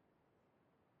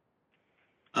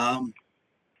 I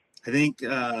think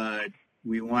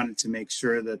we wanted to make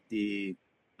sure that the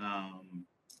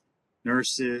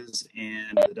nurses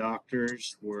and the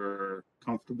doctors were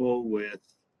comfortable with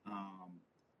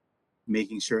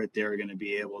making sure that they're going to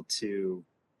be able to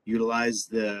utilize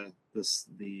the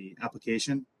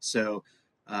application. So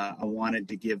I wanted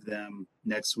to give them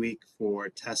next week for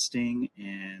testing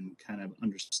and kind of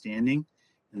understanding,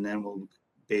 and then we'll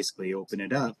basically open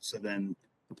it up. So then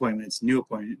new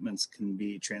appointments can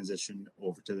be transitioned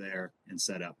over to there and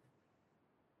set up.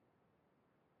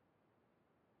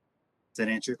 Does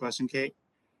that answer your question, Kate?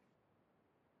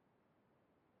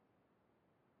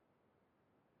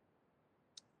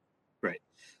 Great.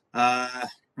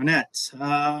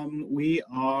 Ronette, we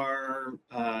are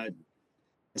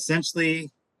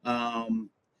essentially,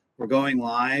 we're going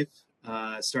live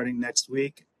starting next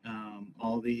week.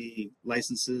 All the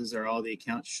licenses or all the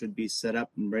accounts should be set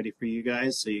up and ready for you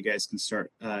guys, so you guys can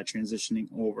start transitioning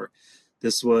over.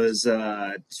 This was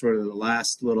sort of the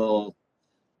last little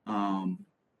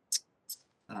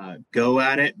go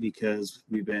at it, because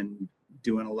we've been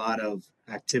doing a lot of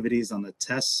activities on the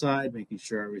test side, making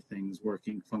sure everything's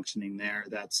working, functioning there.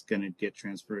 That's going to get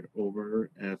transferred over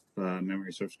if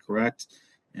memory serves correct.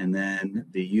 And then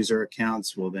the user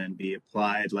accounts will then be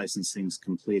applied, licensing's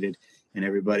completed, and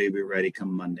everybody will be ready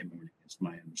come Monday morning, is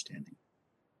my understanding.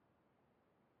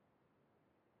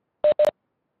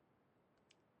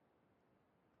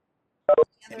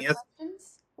 Any other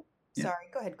questions? Yeah. Sorry,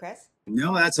 go ahead, Chris.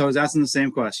 No, I was asking the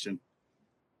same question.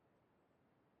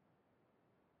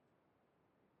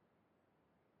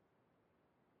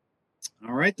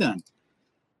 All right, then.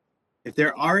 If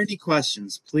there are any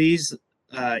questions, please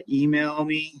email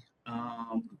me,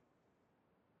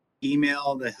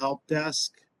 email the help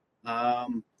desk.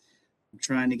 I'm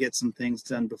trying to get some things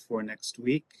done before next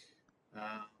week.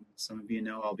 Some of you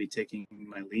know I'll be taking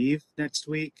my leave next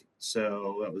week,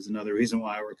 so that was another reason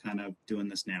why we're kind of doing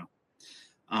this now.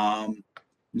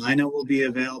 Nina will be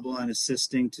available and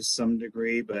assisting to some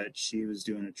degree, but she was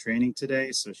doing a training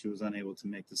today, so she was unable to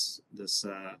make this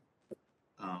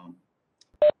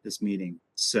meeting,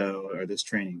 or this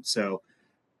training. So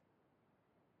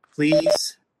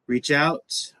please reach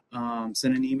out,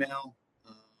 send an email.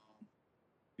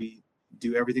 We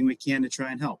do everything we can to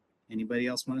try and help. Anybody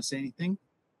else want to say anything?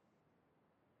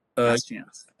 Last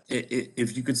chance.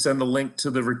 If you could send a link to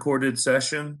the recorded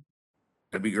session,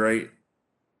 that'd be great.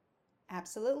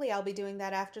 Absolutely. I'll be doing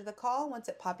that after the call. Once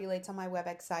it populates on my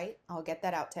WebEx site, I'll get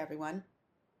that out to everyone.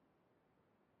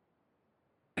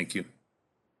 Thank you.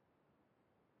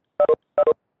 All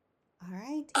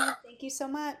right, team. Thank you so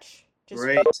much. Just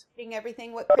Great. reading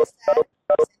everything what Chris said.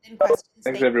 Send in questions.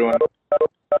 Thanks, everyone.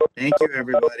 Thank you,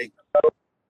 everybody.